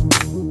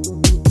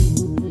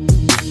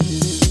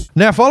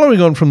 Now, following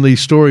on from the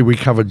story we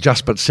covered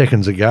just but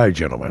seconds ago,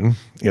 gentlemen,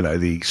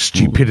 the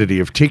stupidity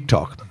of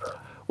TikTok.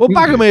 Well,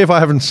 bugger me if I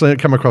haven't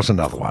come across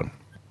another one.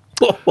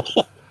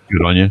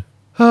 Good on you.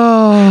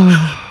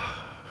 Oh,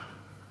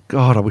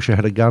 God, I wish I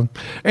had a gun.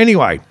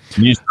 Anyway.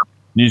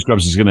 News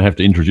Grubs is going to have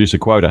to introduce a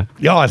quota.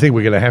 Yeah, I think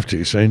we're going to have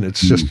to soon.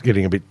 It's just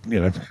getting a bit,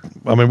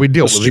 I mean, we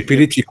deal with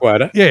stupidity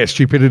quota. Yeah,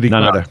 stupidity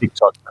quota.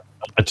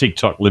 A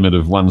TikTok limit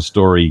of one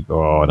story,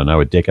 I don't know,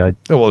 a decade.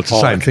 Oh, well, it's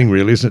the same thing,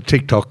 really, isn't it?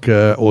 TikTok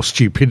or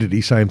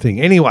stupidity, same thing.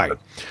 Anyway,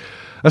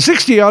 a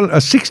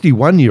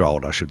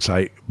 61-year-old, I should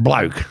say,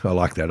 bloke, I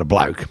like that, a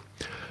bloke,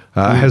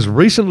 has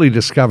recently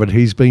discovered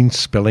he's been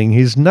spelling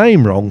his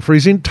name wrong for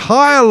his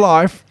entire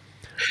life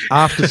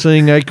after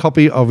seeing a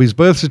copy of his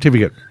birth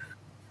certificate.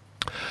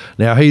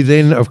 Now, he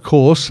then, of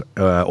course,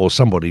 or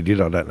somebody did,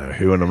 I don't know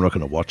who, and I'm not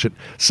going to watch it,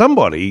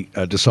 somebody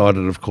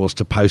decided, of course,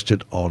 to post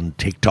it on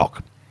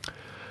TikTok.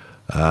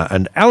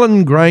 And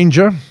Alan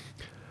Granger,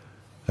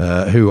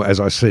 who, as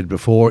I said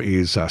before,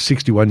 is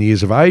 61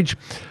 years of age.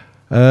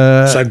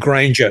 So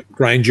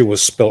Granger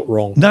was spelt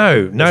wrong.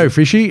 No,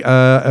 Fishy.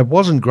 It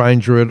wasn't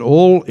Granger at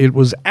all. It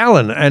was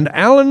Alan. And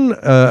Alan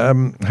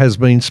has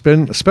been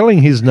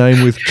spelling his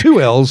name with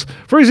 2 L's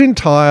for his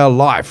entire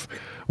life,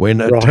 when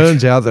it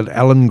turns out that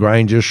Alan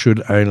Granger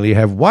should only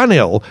have 1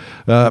 L.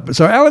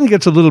 So Alan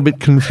gets a little bit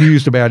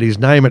confused about his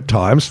name at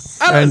times.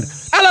 Alan!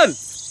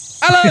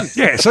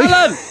 Yeah, see?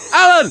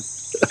 Alan!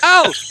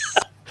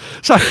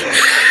 So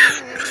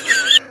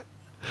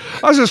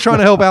I was just trying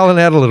to help Alan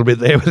out a little bit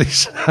there with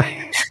his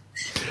name.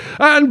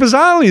 And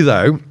bizarrely,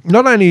 though,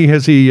 not only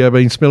has he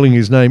been spelling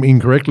his name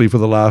incorrectly for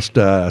the last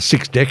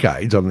 6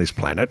 decades on this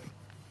planet,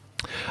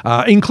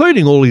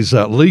 including all his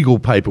legal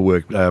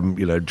paperwork,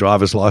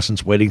 driver's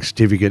license, wedding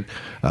certificate,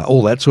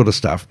 all that sort of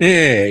stuff.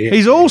 Yeah.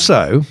 He's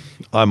also,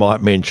 I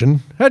might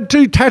mention, had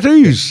 2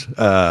 tattoos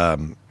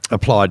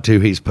applied to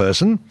his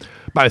person,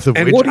 both of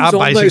which are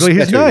basically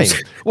his name.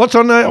 What's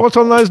on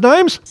those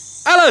names?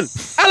 Alan!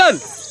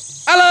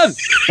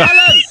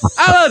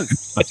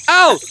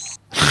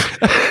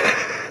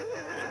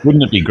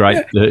 Wouldn't it be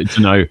great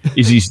to know,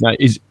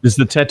 does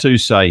the tattoo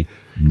say,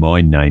 my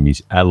name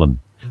is Alan?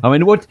 I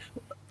mean,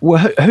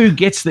 who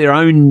gets their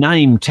own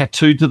name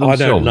tattooed to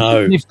themselves? I don't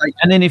know.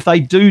 And then if they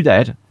do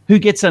that, who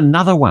gets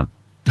another one?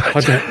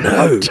 I don't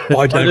know.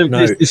 I don't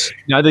know.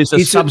 There's a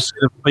subset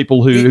of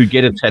people who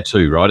get a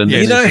tattoo, right? And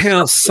you know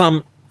how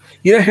some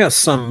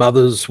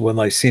mothers, when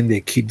they send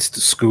their kids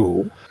to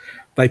school,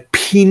 they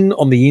pin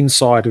on the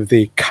inside of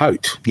their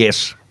coat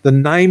the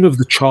name of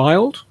the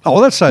child. Oh,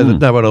 well, that's so that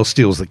no one else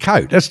steals the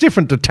coat. That's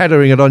different to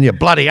tattooing it on your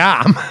bloody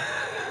arm.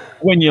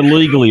 When you're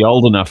legally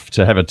old enough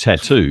to have a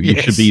tattoo,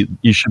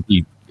 you should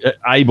be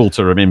able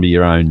to remember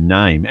your own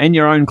name and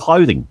your own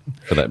clothing,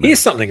 for that matter. Here's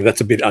something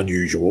that's a bit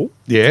unusual.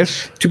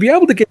 Yes. To be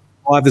able to get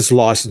driver's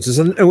licenses,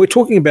 and we're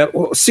talking about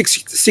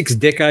six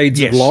decades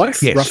of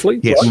life, roughly.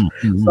 Yes. Right?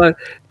 Mm-hmm. So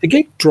to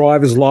get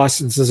driver's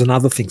licenses and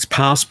other things,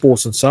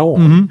 passports and so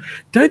on,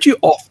 don't you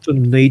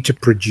often need to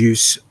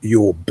produce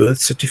your birth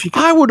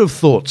certificate? I would have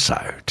thought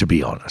so, to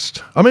be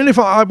honest. I mean,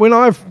 when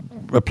I've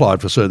applied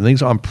for certain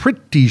things, I'm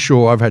pretty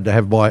sure I've had to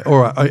have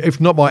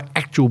if not my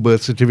actual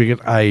birth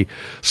certificate, a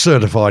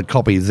certified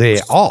copy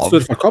thereof.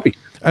 Certified copy.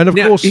 And of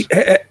course,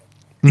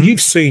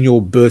 you've seen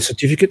your birth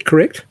certificate,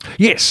 correct?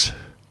 Yes.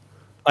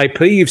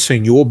 AP, you've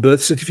seen your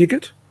birth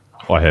certificate?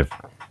 I have.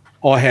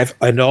 I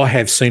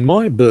have seen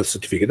my birth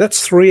certificate.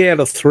 That's 3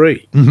 out of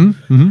 3.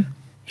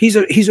 He's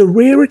a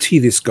rarity,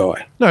 this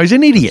guy. No, he's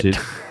an idiot.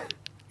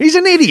 He's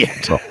an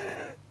idiot.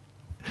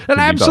 An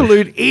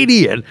absolute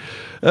idiot.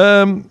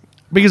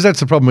 Because that's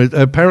the problem.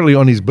 Apparently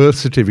on his birth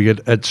certificate,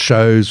 it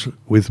shows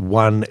with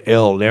one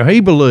L. Now, he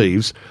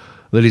believes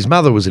that his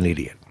mother was an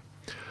idiot.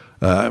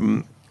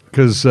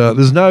 Because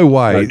there's no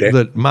way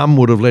that mum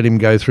would have let him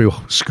go through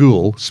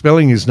school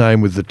spelling his name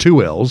with the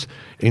 2 L's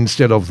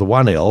instead of the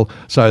 1 L,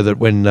 so that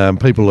when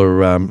people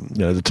are,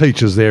 the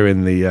teachers there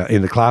in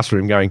the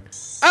classroom going,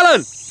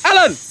 Alan,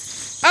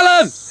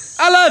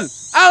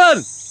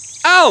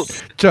 Al,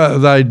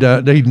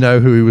 so he'd know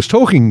who he was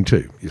talking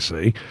to. You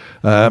see,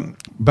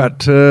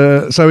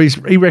 so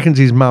he reckons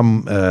his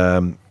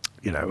mum.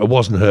 It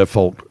wasn't her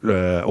fault,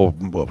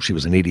 she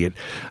was an idiot,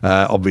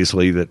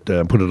 obviously, that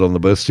put it on the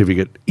birth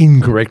certificate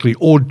incorrectly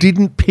or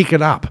didn't pick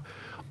it up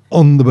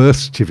on the birth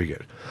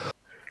certificate.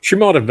 She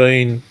might have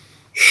been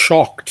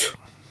shocked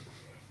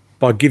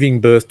by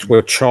giving birth to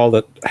a child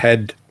that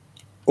had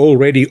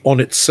already on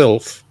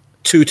itself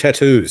 2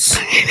 tattoos.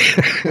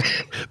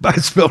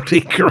 Both spelled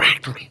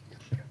incorrectly.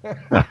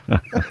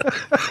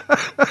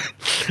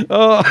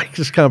 I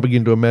just can't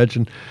begin to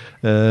imagine.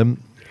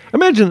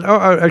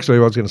 Actually,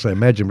 I was going to say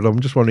imagine, but I'm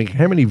just wondering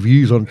how many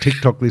views on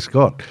TikTok this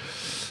got.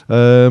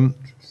 I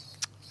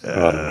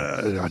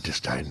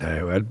just don't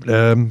know. A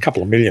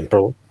couple of million,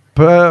 probably.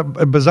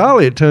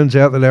 Bizarrely, it turns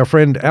out that our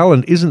friend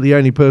Alan isn't the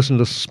only person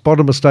to spot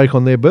a mistake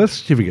on their birth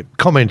certificate,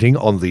 commenting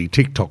on the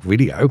TikTok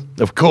video.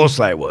 Of course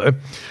they were.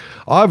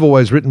 I've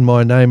always written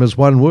my name as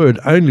one word,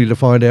 only to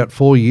find out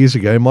 4 years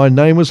ago my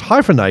name was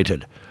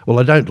hyphenated. Well,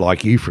 I don't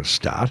like you for a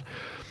start.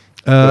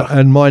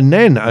 And my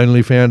nan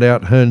only found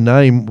out her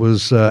name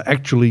was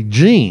actually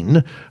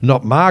Jean,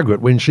 not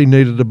Margaret, when she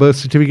needed a birth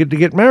certificate to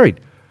get married.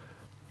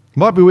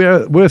 Might be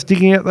worth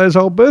digging out those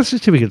old birth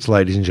certificates,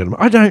 ladies and gentlemen.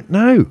 I don't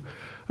know.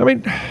 I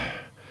mean,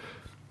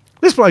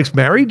 this bloke's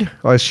married,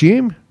 I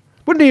assume.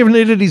 Wouldn't he have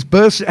needed his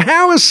birth certificate?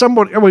 How is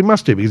somebody... Oh, he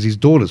must have, because his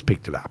daughter's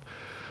picked it up.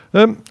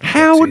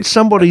 How would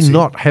somebody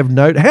not have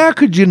known? How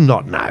could you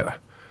not know?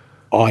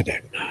 I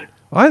don't know.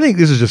 I think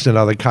this is just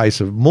another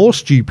case of more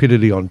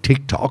stupidity on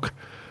TikTok,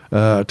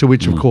 to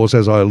which, of course,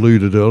 as I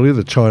alluded earlier,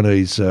 the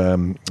Chinese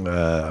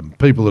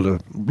people that are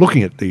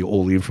looking at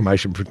all the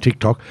information from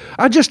TikTok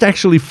are just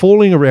actually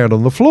falling around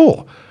on the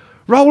floor,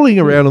 rolling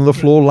around on the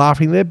floor,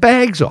 laughing their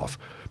bags off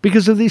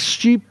because of this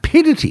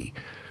stupidity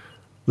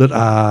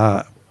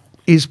that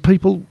is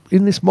people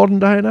in this modern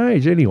day and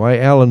age. Anyway,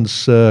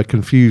 Alan's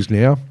confused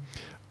now.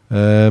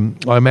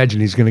 I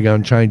imagine he's going to go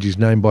and change his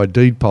name by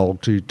deed poll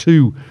to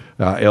 2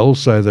 L's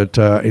so that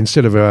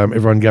instead of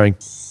everyone going,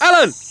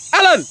 Alan,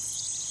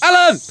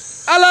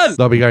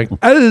 they'll be going,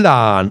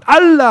 Alan,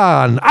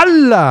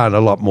 a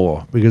lot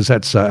more, because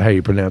that's how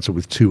you pronounce it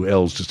with 2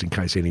 L's, just in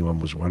case anyone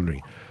was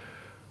wondering.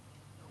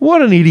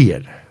 What an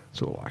idiot.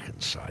 That's all I can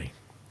say.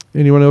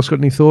 Anyone else got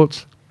any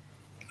thoughts?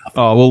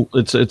 Oh, well,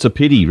 it's a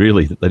pity,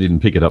 really, that they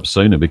didn't pick it up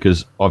sooner,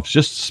 because I've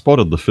just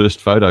spotted the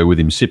first photo with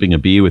him sipping a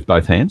beer with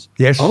both hands.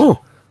 Yes.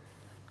 Oh.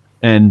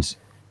 And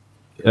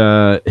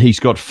he's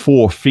got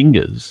 4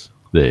 fingers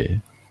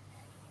there,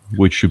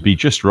 which should be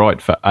just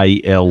right for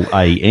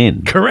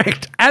ALAN.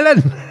 Correct.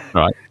 Alan.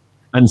 Right.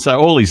 And so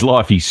all his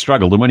life he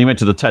struggled. And when he went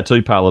to the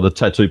tattoo parlour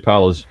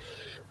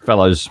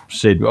fellows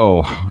said,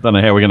 "Oh, I don't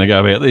know how we're going to go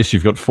about this.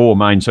 You've got 4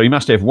 main." So he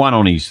must have one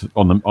on his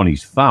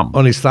thumb.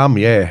 On his thumb,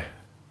 yeah.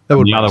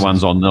 And the other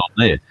one's on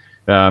there.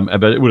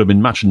 But it would have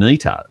been much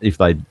neater if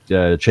they'd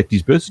checked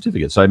his birth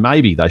certificate. So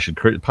maybe they should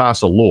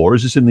pass a law.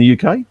 Is this in the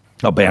UK?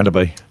 Not bound to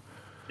be.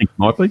 I think it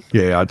might be.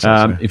 Yeah, I'd say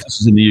so. If this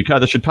is in the UK,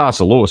 they should pass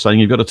a law saying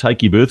you've got to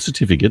take your birth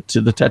certificate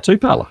to the tattoo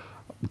parlour.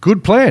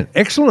 Good plan.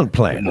 Excellent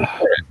plan.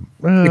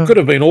 It could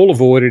have been all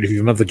avoided if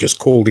your mother just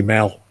called him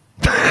Al.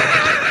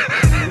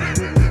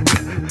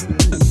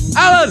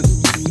 Alan!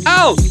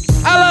 Al!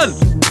 Alan!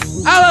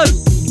 Alan!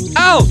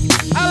 Al!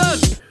 Alan!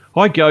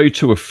 I go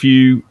to a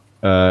few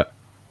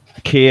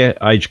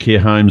aged care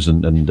homes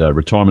and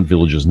retirement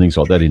villages and things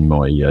like that in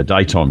my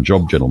daytime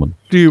job, gentlemen.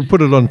 Do you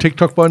put it on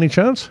TikTok by any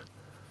chance?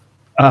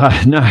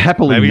 No,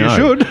 happily Maybe no. you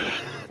should.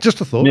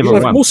 Just a thought. Never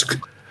You'll have once.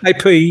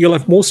 AP, you'll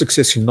have more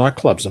success in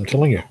nightclubs, I'm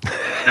telling you.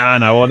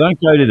 No, I don't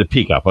go there to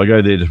pick up. I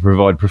go there to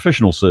provide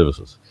professional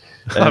services.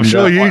 I'm And,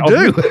 sure you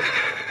do.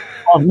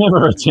 I've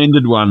never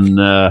attended one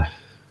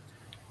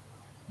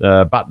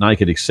butt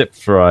naked except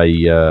for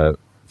a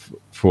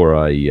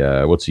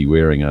what's he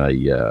wearing,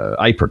 a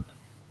apron.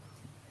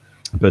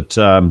 But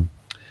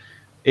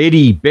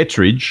Eddie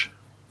Bettridge,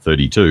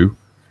 32,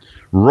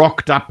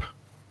 rocked up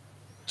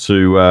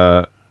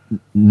to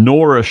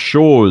Nora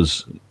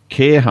Shaw's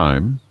care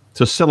home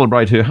to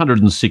celebrate her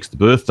 106th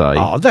birthday.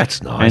 Oh,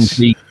 that's nice.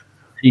 And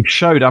he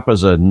showed up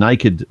as a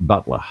naked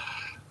butler.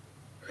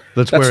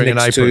 That's That's wearing an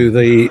next apron. to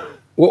the,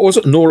 what was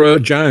it, Nora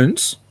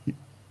Jones?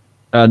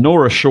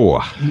 Nora Shaw,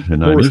 her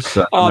name is.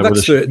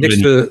 That's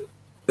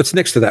it's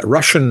next to that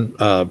Russian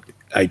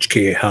aged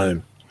care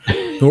home,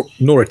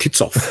 Nora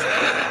Titsov,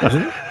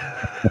 isn't it?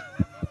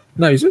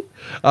 No, is it?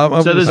 I'm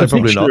So going to there's say a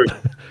probably picture.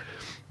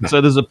 not.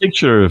 So there's a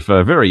picture of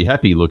a very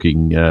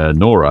happy-looking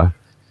Nora,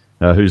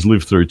 who's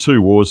lived through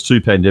 2 wars,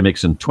 2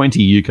 pandemics, and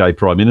 20 UK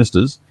prime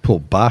ministers. Poor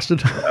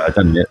bastard. I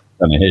don't know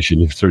how she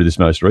lived through this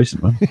most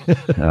recent one.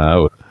 I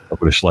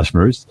would have slashed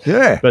my wrist.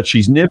 Yeah. But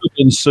she's never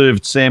been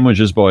served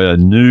sandwiches by a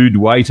nude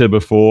waiter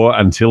before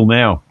until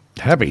now.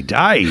 Happy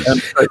days.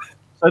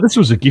 So this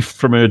was a gift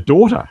from her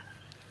daughter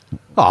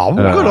Oh,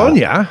 well, good on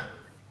ya.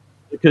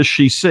 because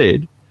she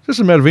said, Just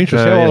a matter of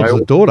interest. How old is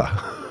the daughter?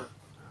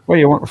 what do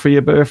you want for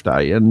your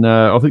birthday? And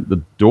I think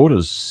the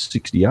daughter's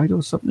 68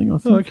 or something, I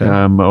think.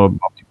 Okay.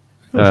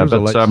 She was a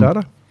late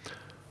starter.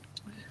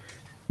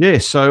 Yeah,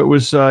 so it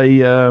was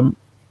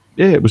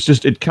it was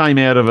just, it came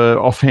out of an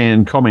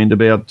offhand comment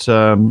about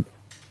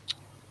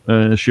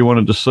she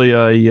wanted to see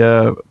a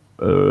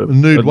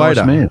Nude nice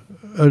waiter. man.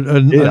 A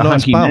A nice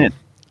hunky bum. man.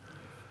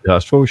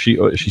 Asked for. She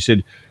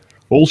said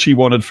all she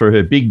wanted for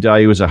her big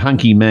day was a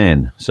hunky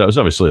man. So it was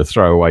obviously a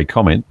throwaway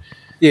comment.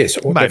 Yes.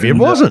 Maybe it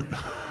wasn't.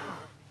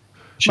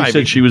 She Maybe.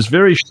 said she was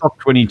very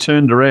shocked when he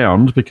turned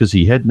around because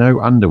he had no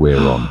underwear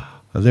on.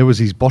 And there was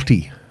his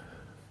botty.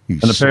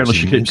 And apparently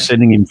she keeps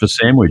sending him for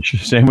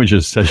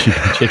sandwiches so she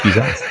can check his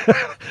ass.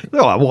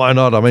 Oh, why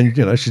not? I mean,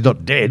 she's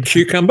not dead.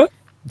 Cucumber?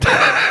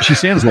 She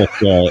sounds like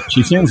a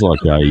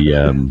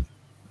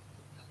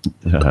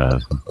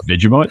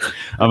Vegemite.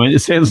 I mean,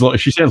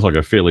 she sounds like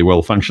a fairly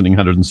well functioning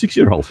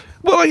 106-year-old.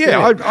 Well,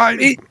 yeah.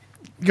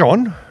 Go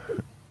on.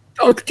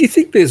 Oh, do you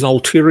think there's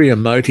ulterior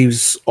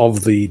motives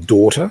of the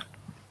daughter?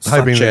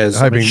 Hoping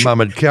mum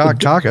would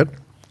cark it.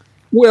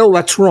 Well,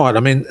 that's right. I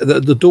mean,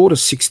 the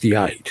daughter's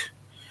 68.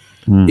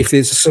 If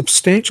there's a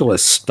substantial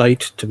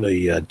estate to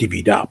be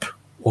divvied up,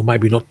 or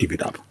maybe not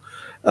divvied up,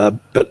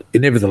 but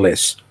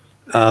nevertheless,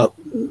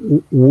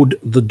 would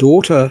the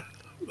daughter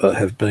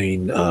have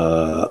been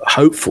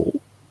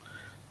hopeful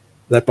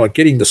that by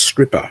getting the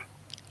stripper,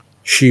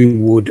 she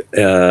would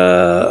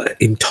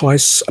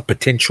entice a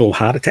potential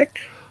heart attack?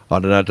 I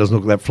don't know. It doesn't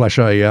look that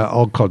flashy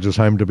old codger's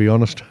home, to be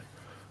honest.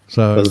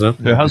 So Doesn't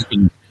it? Her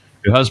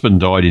husband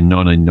died in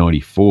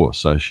 1994,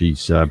 so she's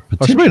she's been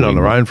potentially on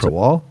her own for a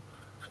while.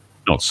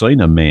 not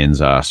seen a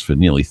man's ass for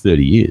nearly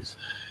 30 years.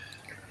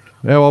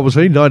 How old was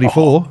he?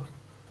 94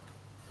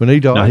 when he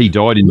died? No, he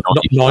died in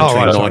 94. Oh,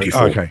 right,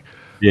 1994. okay.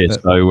 Yeah,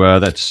 so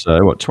that's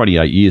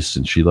 28 years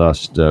since she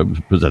last.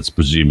 But that's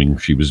presuming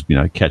she was,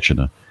 catching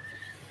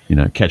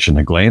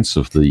a glance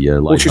of the.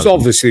 Late Well, she's husband.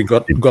 obviously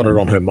got it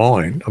on her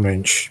mind. I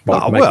mean, she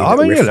might make well, I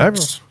that mean,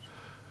 reference.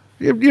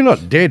 You're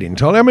not dead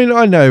entirely. I mean,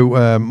 I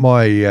know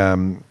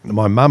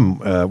my mum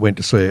went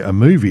to see a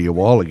movie a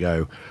while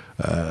ago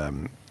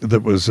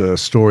that was a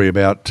story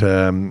about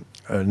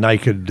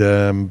naked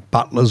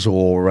butlers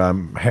or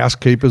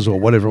housekeepers or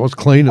whatever it was,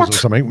 cleaners or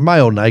something,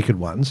 male naked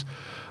ones,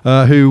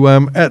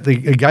 who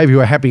gave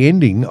you a happy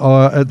ending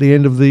at the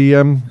end of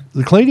the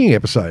cleaning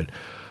episode.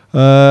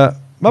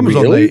 Mum was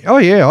Really?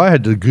 on I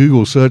had to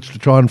Google search to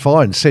try and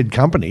find said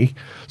company.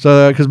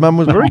 So, because Mum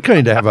was very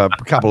keen to have a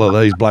couple of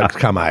these blokes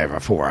come over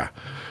for her.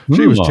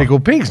 She was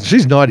tickled pink.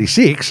 She's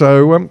 96,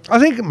 so I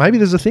think maybe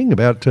there's a thing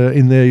about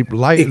in the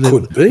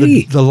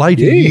the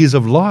later years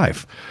of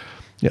life.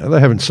 They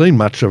haven't seen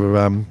much of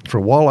for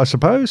a while, I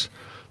suppose.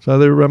 So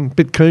they're a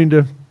bit keen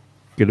to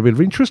get a bit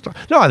of interest.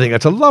 No, I think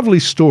that's a lovely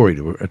story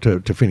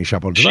to finish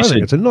up on today. I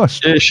think it's a nice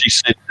story. Yeah, she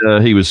said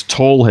he was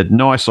tall, had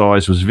nice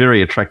eyes, was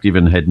very attractive,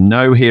 and had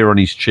no hair on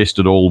his chest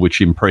at all,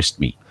 which impressed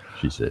me,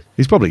 she said.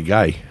 He's probably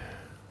gay.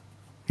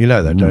 You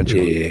know that, don't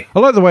you? Yeah. I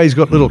like the way he's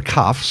got little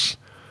cuffs.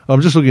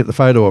 I'm just looking at the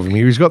photo of him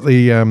here. He's got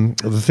the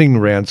thing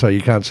around so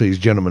you can't see his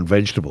gentleman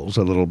vegetables,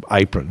 a little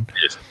apron.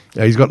 Yes.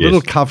 He's got little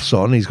cuffs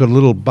on. He's got a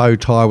little bow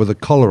tie with a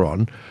collar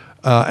on,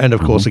 and of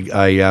course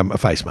a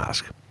face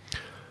mask.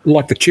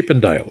 Like the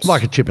Chippendales.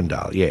 Like a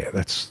Chippendale, yeah.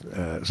 That's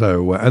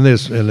so. And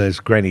there's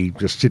Granny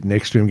just sitting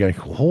next to him, going,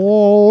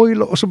 "Oh, he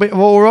looks a bit of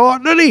all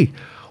right, doesn't he?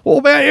 What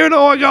about you and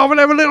I go off and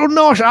have a little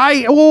nosh,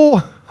 eh?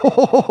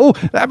 Oh,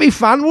 that'd be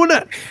fun,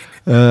 wouldn't it?"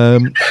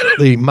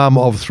 The mum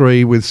of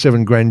 3 with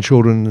 7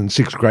 grandchildren and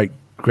 6 great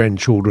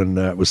grandchildren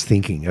was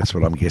thinking. That's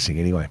what I'm guessing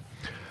anyway.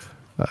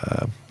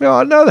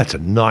 I know that's a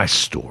nice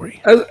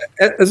story.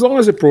 As long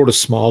as it brought a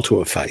smile to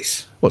her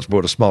face. Well, it's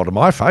brought a smile to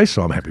my face,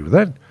 so I'm happy with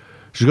that.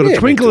 She's got a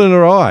twinkle in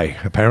her eye,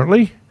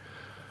 apparently.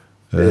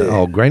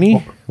 Old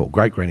granny, well,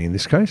 great granny in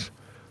this case.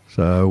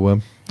 So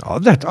I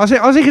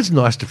think it's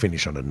nice to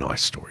finish on a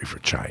nice story for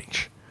a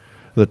change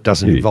that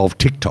doesn't involve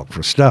TikTok for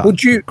a start.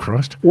 Would you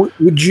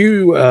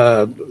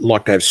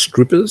like to have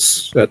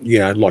strippers at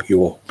like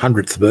your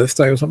 100th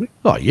birthday or something?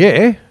 Oh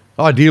yeah,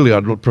 ideally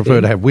I'd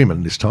prefer to have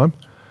women this time.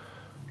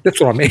 That's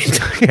what I meant.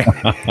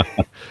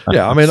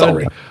 Yeah, I mean,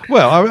 sorry.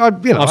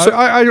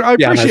 I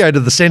appreciated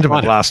the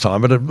sentiment last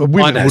time, but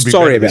women would be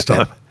better this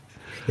time.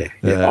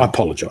 I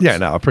apologise. Yeah,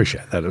 no, I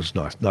appreciate that. It was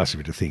nice of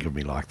you to think of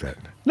me like that.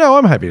 No,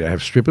 I'm happy to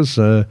have strippers.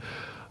 I'm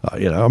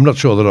not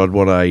sure that I'd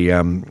want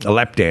a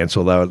lap dance,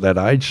 although at that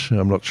age,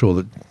 I'm not sure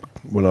that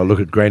when I look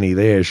at Granny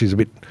there, she's a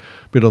bit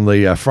on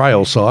the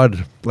frail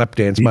side. Lap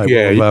dance, maybe.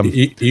 Yeah,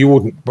 you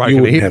wouldn't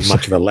have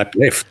much of a lap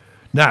left.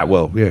 No,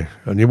 well, yeah,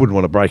 and you wouldn't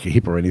want to break a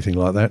hip or anything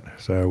like that.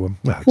 So,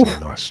 it's a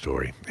nice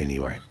story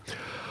anyway.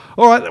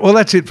 All right, well,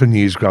 that's it for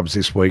News Grubs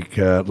this week,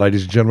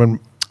 ladies and gentlemen.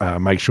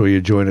 Make sure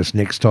you join us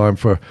next time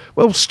for,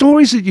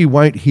 stories that you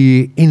won't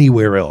hear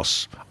anywhere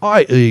else,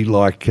 i.e.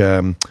 like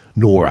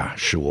Nora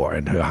Shaw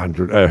and her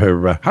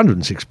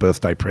 106th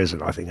birthday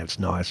present. I think that's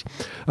nice.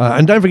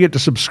 And don't forget to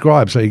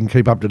subscribe so you can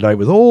keep up to date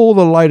with all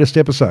the latest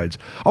episodes.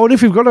 Oh, and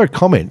if you've got a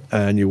comment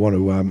and you want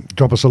to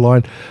drop us a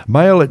line,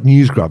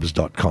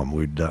 mail@newsgrubs.com.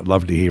 We'd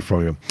love to hear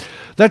from you.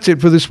 That's it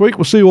for this week.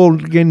 We'll see you all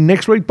again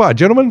next week. Bye,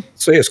 gentlemen.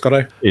 See you,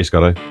 Scotto. Yeah,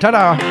 Scotto.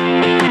 Ta-da.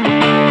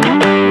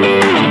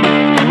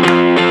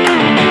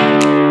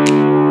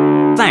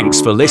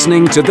 Thanks for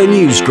listening to the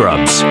News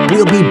Grubs.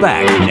 We'll be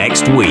back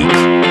next week.